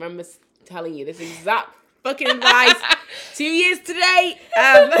remember telling you this exact fucking advice 2 years today.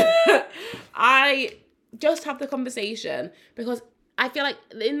 I just have the conversation because I feel like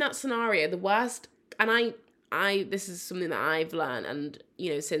in that scenario, the worst, and I this is something that I've learned, and,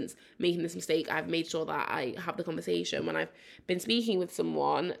 you know, since making this mistake, I've made sure that I have the conversation when I've been speaking with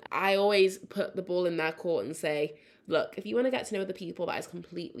someone. I always put the ball in their court and say, look, if you want to get to know other people, that is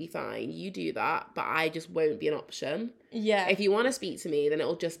completely fine. You do that, but I just won't be an option. Yeah. If you want to speak to me, then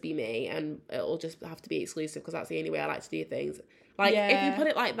it'll just be me, and it'll just have to be exclusive because that's the only way I like to do things. Like, if you put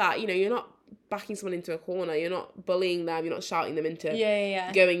it like that, you know, you're not backing someone into a corner, you're not bullying them, you're not shouting them into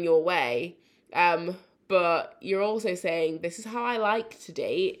going your way. But you're also saying, this is how I like to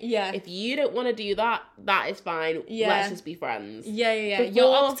date. Yeah. If you don't want to do that, that is fine. Yeah. Let's just be friends. Yeah. You're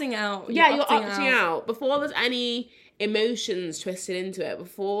opting out. You're opting out. Before there's any emotions twisted into it,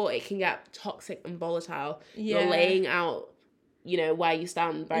 before it can get toxic and volatile, you're laying out, you know, where you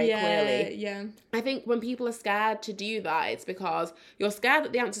stand very clearly. Yeah. I think when people are scared to do that, it's because you're scared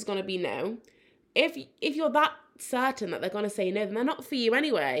that the answer's going to be no. If you're that certain that they're going to say no, then they're not for you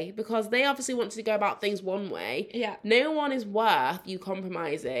anyway, because they obviously want to go about things one way. Yeah. No one is worth you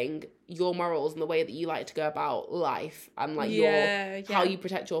compromising your morals and the way that you like to go about life and, like, how you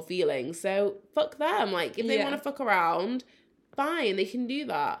protect your feelings. So fuck them. Like, if they want to fuck around, fine, they can do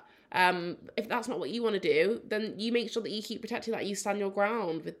that. If that's not what you want to do, then you make sure that you keep protecting that, you stand your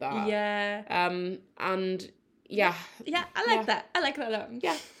ground with that. Yeah. And yeah, I like that. I like that.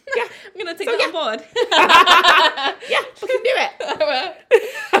 Yeah. I'm gonna take that on board. Yeah, we can do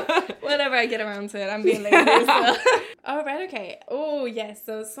it. Whenever I get around to it, I'm being lazy. So. All right, okay. Oh yes.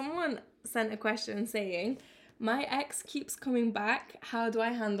 So someone sent a question saying, "My ex keeps coming back. How do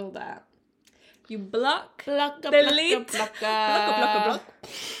I handle that?" You block, delete, block.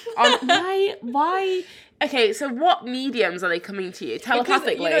 Why? Okay, so what mediums are they coming to you?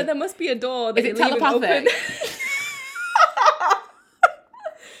 Telepathically? Because, you know, there must be a door that is it telepathic?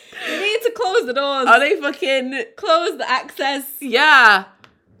 You need to close the doors. Are they fucking... Close the access. Yeah.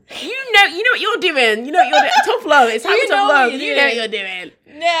 You know what you're doing. You know what you're doing. Tough love. It's how tough love. You know what you're doing.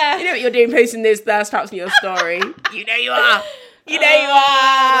 Yeah. You know what you're doing, posting those thirst traps in your story. You know you are. You know you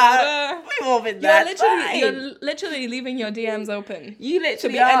are. We've all been there. You're literally leaving your DMs open. You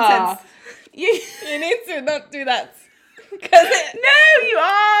literally are. You need to not do that. No, you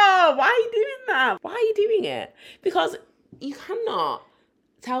are. Why are you doing that? Why are you doing it? Because you cannot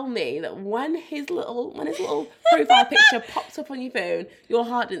tell me that when his little profile picture pops up on your phone, your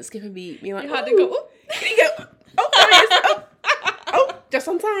heart didn't skip a beat. You're like, your heart didn't go. Did you go? Oh, there it is. Oh, just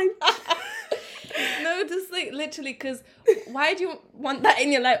on time. No, just like literally, because why do you want that in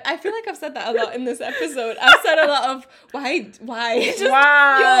your life? I feel like I've said that a lot in this episode. I've said a lot of why? Just,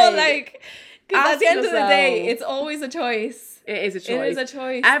 why? You're like, because at the end of the day, it's always a choice. It is a choice. It is a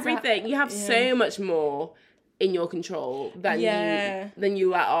choice. Everything. You have so much more in your control than you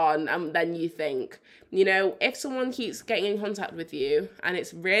let on and then you think. You know, if someone keeps getting in contact with you and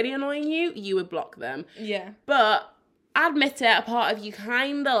it's really annoying you, you would block them. Yeah. But admit it, a part of you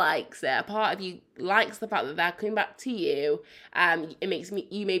kind of likes it. A part of you likes the fact that they're coming back to you. It makes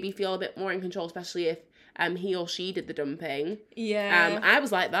you maybe feel a bit more in control, especially if he or she did the dumping. Yeah. I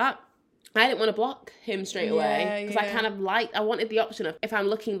was like that. I didn't want to block him straight away because I kind of I wanted the option of if I'm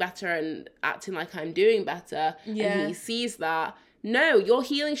looking better and acting like I'm doing better and he sees that. No, your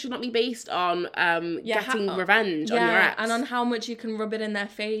healing should not be based on getting revenge on your ex. And on how much you can rub it in their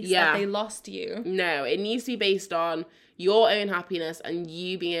face that they lost you. No, it needs to be based on your own happiness and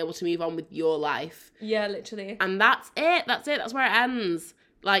you being able to move on with your life. Yeah, literally. And that's it. That's where it ends.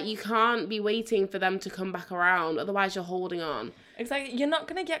 Like, you can't be waiting for them to come back around. Otherwise, you're holding on. Exactly. You're not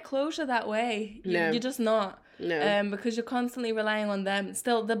going to get closure that way. No. You're just not. No. Because you're constantly relying on them.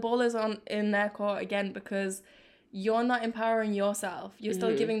 Still, the ball is in their court again because you're not empowering yourself. You're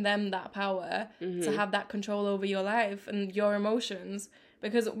still giving them that power to have that control over your life and your emotions.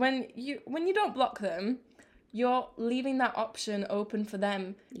 Because when you don't block them, you're leaving that option open for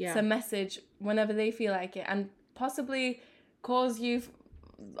them to message whenever they feel like it. And possibly cause you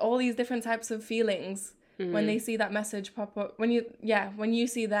all these different types of feelings when they see that message pop up, when you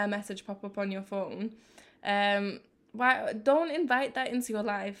see their message pop up on your phone. Why don't invite that into your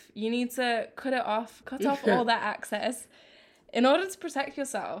life? You need to cut off all that access in order to protect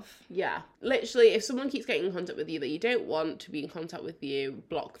yourself. Yeah. Literally, if someone keeps getting in contact with you that you don't want to be in contact with you,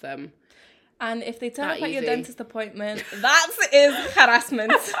 block them. And if they turn up at your dentist appointment, that is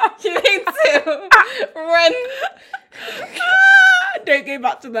harassment. You need to run. Don't go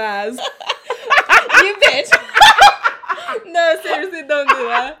back to theirs. You bitch. No, seriously, don't do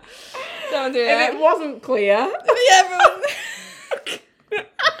that. Don't do that. If it wasn't clear. Yeah, but...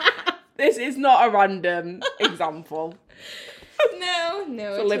 This is not a random example. No,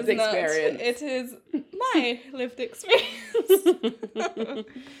 it's a lived experience. Not. It is my lived experience.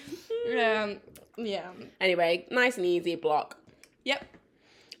 Yeah. Anyway, nice and easy, block. Yep.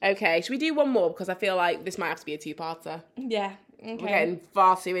 Okay, should we do one more? Because I feel like this might have to be a two-parter. Yeah. Okay. We're getting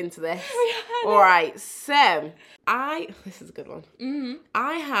far too into this. All right, so this is a good one. Mm-hmm.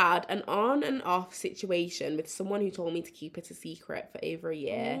 I had an on and off situation with someone who told me to keep it a secret for over a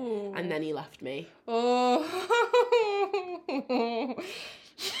year. Ooh. And then he left me. Oh.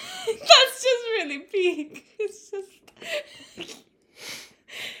 That's just really peak. It's just...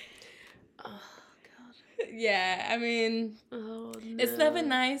 Oh, God. Yeah, I mean... Oh, no. It's never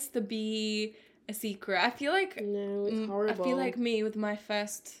nice to be a secret. I feel like... No, it's horrible. I feel like me with my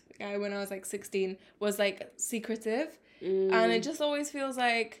first guy when I was like 16 was like secretive. And it just always feels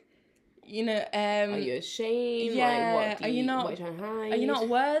like, you know... are you ashamed? Yeah. Like, what are you trying to hide? Are you not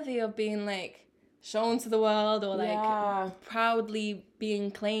worthy of being like shown to the world or like proudly being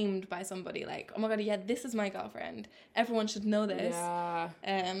claimed by somebody? Like, oh my God, yeah, this is my girlfriend. Everyone should know this. Yeah.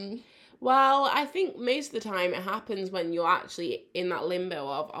 Well, I think most of the time it happens when you're actually in that limbo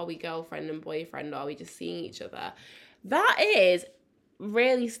of, are we girlfriend and boyfriend, or are we just seeing each other? That is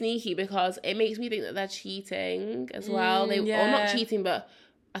really sneaky because it makes me think that they're cheating as well. Or not cheating, but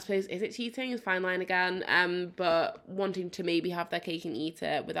I suppose, is it cheating? It's fine line again. But wanting to maybe have their cake and eat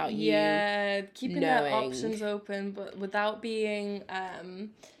it without you keeping knowing. their options open, but without being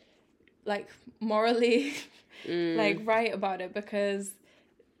like morally like right about it, because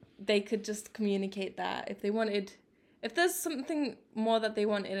they could just communicate that if there's something more that they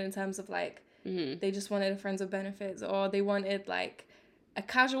wanted in terms of like they just wanted a friends with benefits, or they wanted like a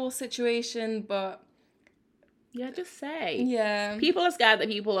casual situation, but just say. Yeah. People are scared that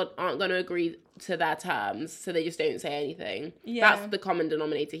people aren't going to agree to their terms, so they just don't say anything. Yeah. That's the common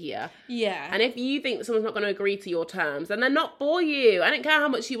denominator here. Yeah. And if you think someone's not going to agree to your terms, then they're not for you. I don't care how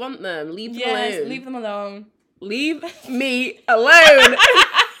much you want them. Leave them alone. Leave them alone. Leave me alone.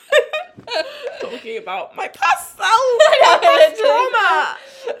 Talking about my past self. Trauma.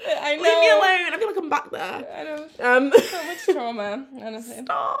 I know. Leave me alone. I'm going to come back there. I know. So much trauma. Honestly.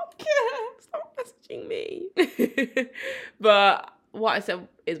 Stop messaging me. But what I said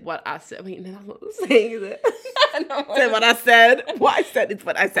is what I said. Wait, no, that's not the saying, is it? Said what I said. What I said is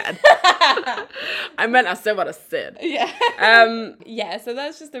what I said. I said what I said. Yeah. Yeah, so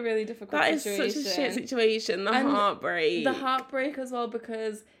that's just a really difficult situation. That is such a shit situation. The heartbreak as well,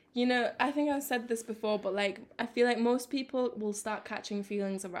 because, you know, I think I've said this before, but like, I feel like most people will start catching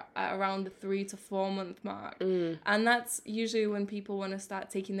feelings around the 3 to 4 month mark. And that's usually when people want to start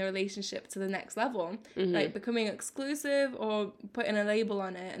taking their relationship to the next level, like becoming exclusive or putting a label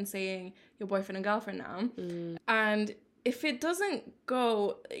on it and saying you're boyfriend and girlfriend now. And if it doesn't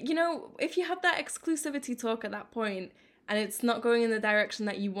go, you know, if you have that exclusivity talk at that point and it's not going in the direction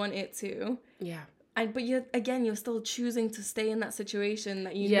that you want it to. Yeah. But you're still choosing to stay in that situation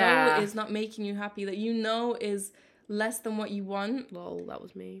that you know is not making you happy, that you know is less than what you want. Lol, that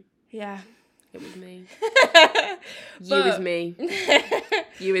was me. Yeah. It was me. You is me.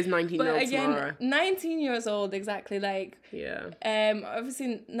 You is 19-year-old Tamara. 19 years old, exactly. Like,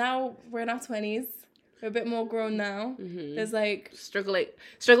 obviously now we're in our 20s. We're a bit more grown now. There's like... Struggling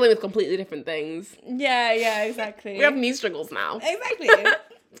with completely different things. Yeah, exactly. We have new struggles now. Exactly.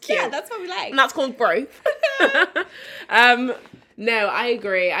 Cute. Yeah, that's what we like. And that's called growth. No, I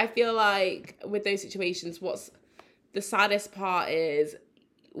agree. I feel like with those situations, what's the saddest part is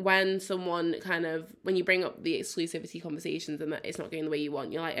when someone when you bring up the exclusivity conversations and that it's not going the way you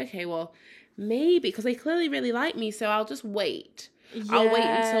want, you're like, okay, well, maybe, because they clearly really like me, so I'll just wait. I'll wait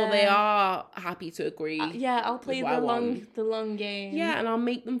until they are happy to agree. I'll play the long game. Yeah, and I'll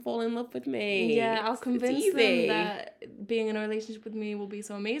make them fall in love with me. Yeah, I'll convince them that being in a relationship with me will be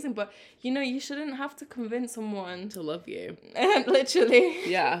so amazing. But, you shouldn't have to convince someone to love you. Literally.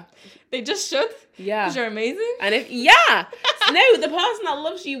 Yeah. They just should. Yeah. Because you're amazing. And no, the person that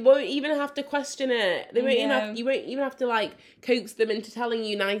loves you won't even have to question it. They won't you won't even have to, like, coax them into telling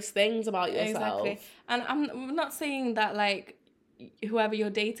you nice things about yourself. Exactly. And I'm not saying that, like, whoever you're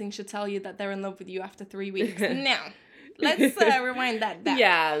dating should tell you that they're in love with you after 3 weeks. No. Let's rewind that back.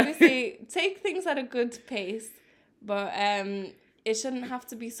 Yeah. Obviously, take things at a good pace, but it shouldn't have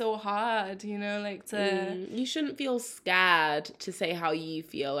to be so hard, like to... You shouldn't feel scared to say how you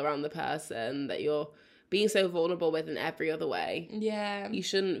feel around the person that you're being so vulnerable with in every other way. Yeah. You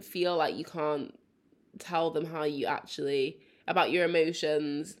shouldn't feel like you can't tell them how you actually... about your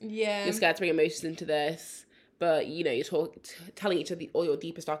emotions. Yeah. You're scared to bring emotions into this. But, you're telling each other all your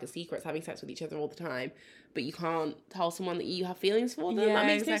deepest, darkest secrets, having sex with each other all the time. But you can't tell someone that you have feelings for them. That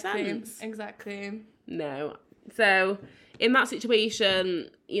makes no sense. Exactly. No. So, in that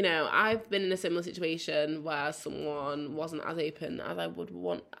situation, I've been in a similar situation where someone wasn't as open as I would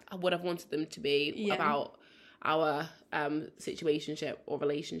have wanted them to be about our situationship or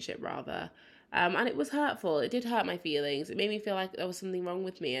relationship, rather. And it was hurtful. It did hurt my feelings. It made me feel like there was something wrong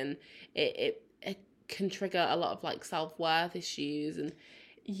with me, and it can trigger a lot of, like, self-worth issues, and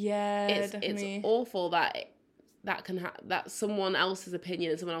definitely. It's awful that that someone else's opinion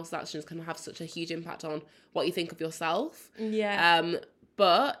and someone else's actions can have such a huge impact on what you think of yourself.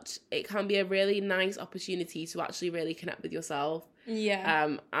 But it can be a really nice opportunity to actually really connect with yourself,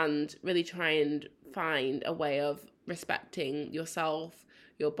 and really try and find a way of respecting yourself,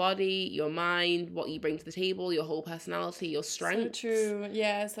 your body, your mind, what you bring to the table, your whole personality, your strengths. So true.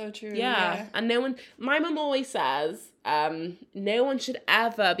 Yeah, so true. Yeah. And my mum always says, no one should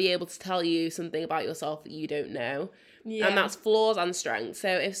ever be able to tell you something about yourself that you don't know. Yeah. And that's flaws and strengths. So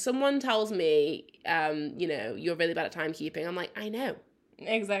if someone tells me, you're really bad at timekeeping, I'm like, I know.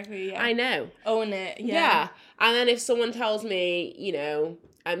 Exactly, yeah. I know. Own it, yeah. And then if someone tells me,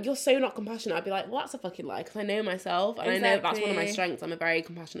 you're so not compassionate, I'd be like, well, that's a fucking lie, because I know myself, and I know that's one of my strengths. I'm a very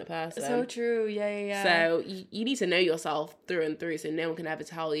compassionate person. So true, yeah. So you need to know yourself through and through, so no one can ever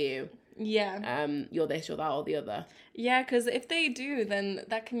tell you, you're this, you're that, or the other. Yeah, because if they do, then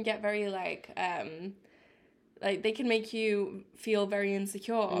that can get very, like they can make you feel very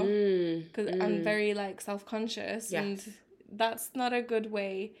insecure, and very, like, self-conscious, and that's not a good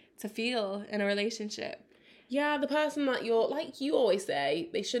way to feel in a relationship. Yeah, the person that you're, like you always say,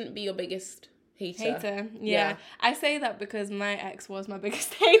 they shouldn't be your biggest hater. Yeah. I say that because my ex was my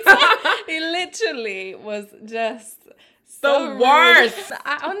biggest hater. He literally was just so the worst. Rude.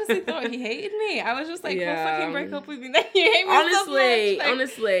 I honestly thought he hated me. I was just like, well, fucking break up with me. Then you hate me honestly, so much.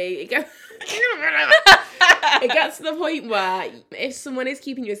 Honestly, it gets to the point where if someone is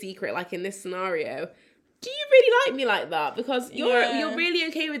keeping you a secret, like in this scenario, do you really like me like that? Because you're really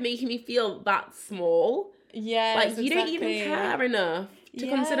okay with making me feel that small. Yeah, like you don't even care enough to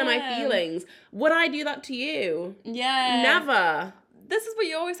consider my feelings. Would I do that to you? Yeah, never. This is what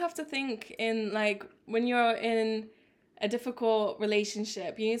you always have to think in, like, when you're in a difficult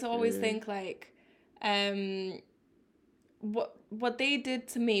relationship. You need to always think, like, what they did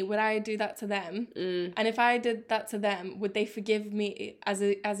to me, would I do that to them? And if I did that to them, would they forgive me as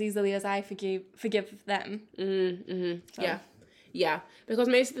easily as I forgive them? So. Yeah, because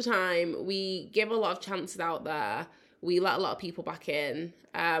most of the time we give a lot of chances out there. We let a lot of people back in,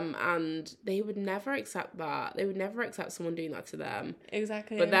 and they would never accept that. They would never accept someone doing that to them.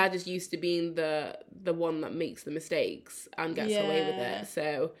 Exactly. But they're just used to being the one that makes the mistakes and gets away with it.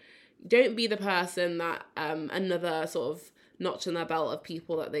 So don't be the person that another sort of notch in their belt of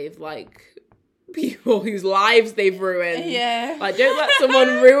people that they've, like, people whose lives they've ruined. Yeah. Like, don't let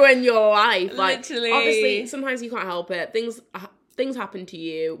someone ruin your life. Like, literally. Obviously, sometimes you can't help it. Things happen to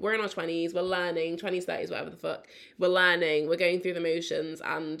you. We're in our 20s. We're learning. 20s, 30s, whatever the fuck. We're learning. We're going through the motions.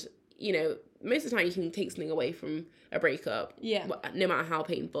 And, most of the time you can take something away from a breakup. Yeah. No matter how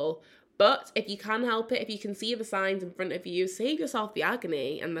painful. But if you can help it, if you can see the signs in front of you, save yourself the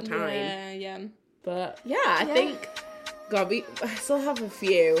agony and the time. Yeah. But, I think... God, we still have a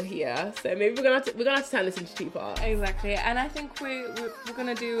few here, so maybe we're gonna have to turn this into 2 parts. Exactly, and I think we're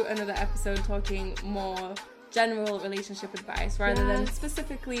gonna do another episode talking more general relationship advice rather than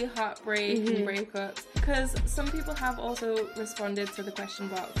specifically heartbreak and breakups, because some people have also responded to the question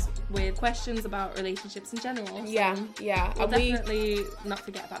box with questions about relationships in general. So we'll definitely not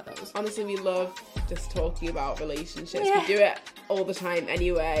forget about those. Honestly, we love just talking about relationships. We do it all the time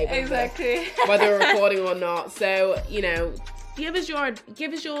anyway. Exactly. Whether we're recording or not. So, give us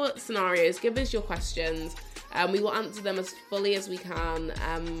your scenarios, give us your questions. We will answer them as fully as we can.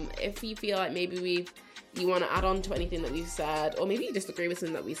 If you feel like maybe you want to add on to anything that we've said, or maybe you disagree with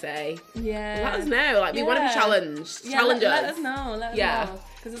something that we say, let us know. Like, we want to be challenged. Challenge us. Let us know. Let us know.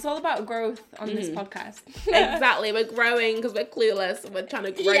 Because it's all about growth on this podcast. Exactly. We're growing because we're clueless and we're trying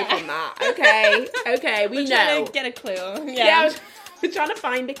to grow from that. Okay. We're trying to get a clue. We're trying to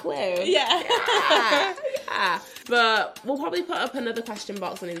find a clue. Yeah. But we'll probably put up another question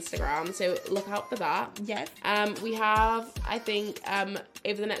box on Instagram, so look out for that. Yes. We have, I think,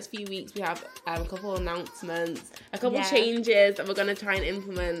 over the next few weeks, we have a couple announcements, a couple changes that we're going to try and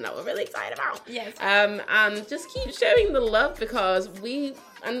implement that we're really excited about. Yes. And just keep showing the love, because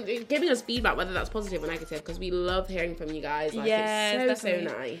and giving us feedback, whether that's positive or negative, because we love hearing from you guys. Like, it's so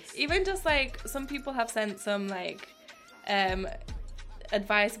nice. Even just like some people have sent some like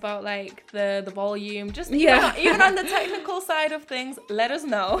advice about like the volume, just even on the technical side of things, let us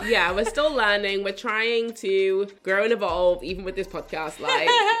know. We're still learning. We're trying to grow and evolve, even with this podcast. Like,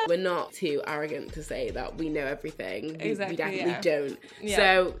 we're not too arrogant to say that we know everything. We definitely don't.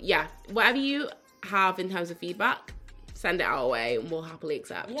 So whatever you have in terms of feedback, send it our way and we'll happily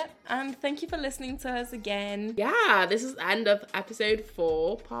accept. And thank you for listening to us again. This is the end of episode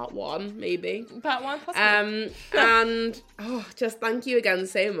 4, part 1, maybe. Part 1, possibly. And just thank you again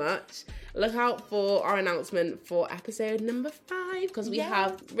so much. Look out for our announcement for episode number 5, because we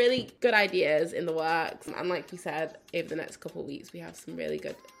have really good ideas in the works. And like we said, over the next couple of weeks, we have some really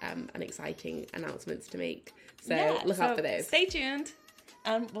good and exciting announcements to make. So look out for those. Stay tuned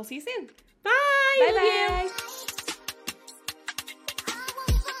and we'll see you soon. Bye. Bye.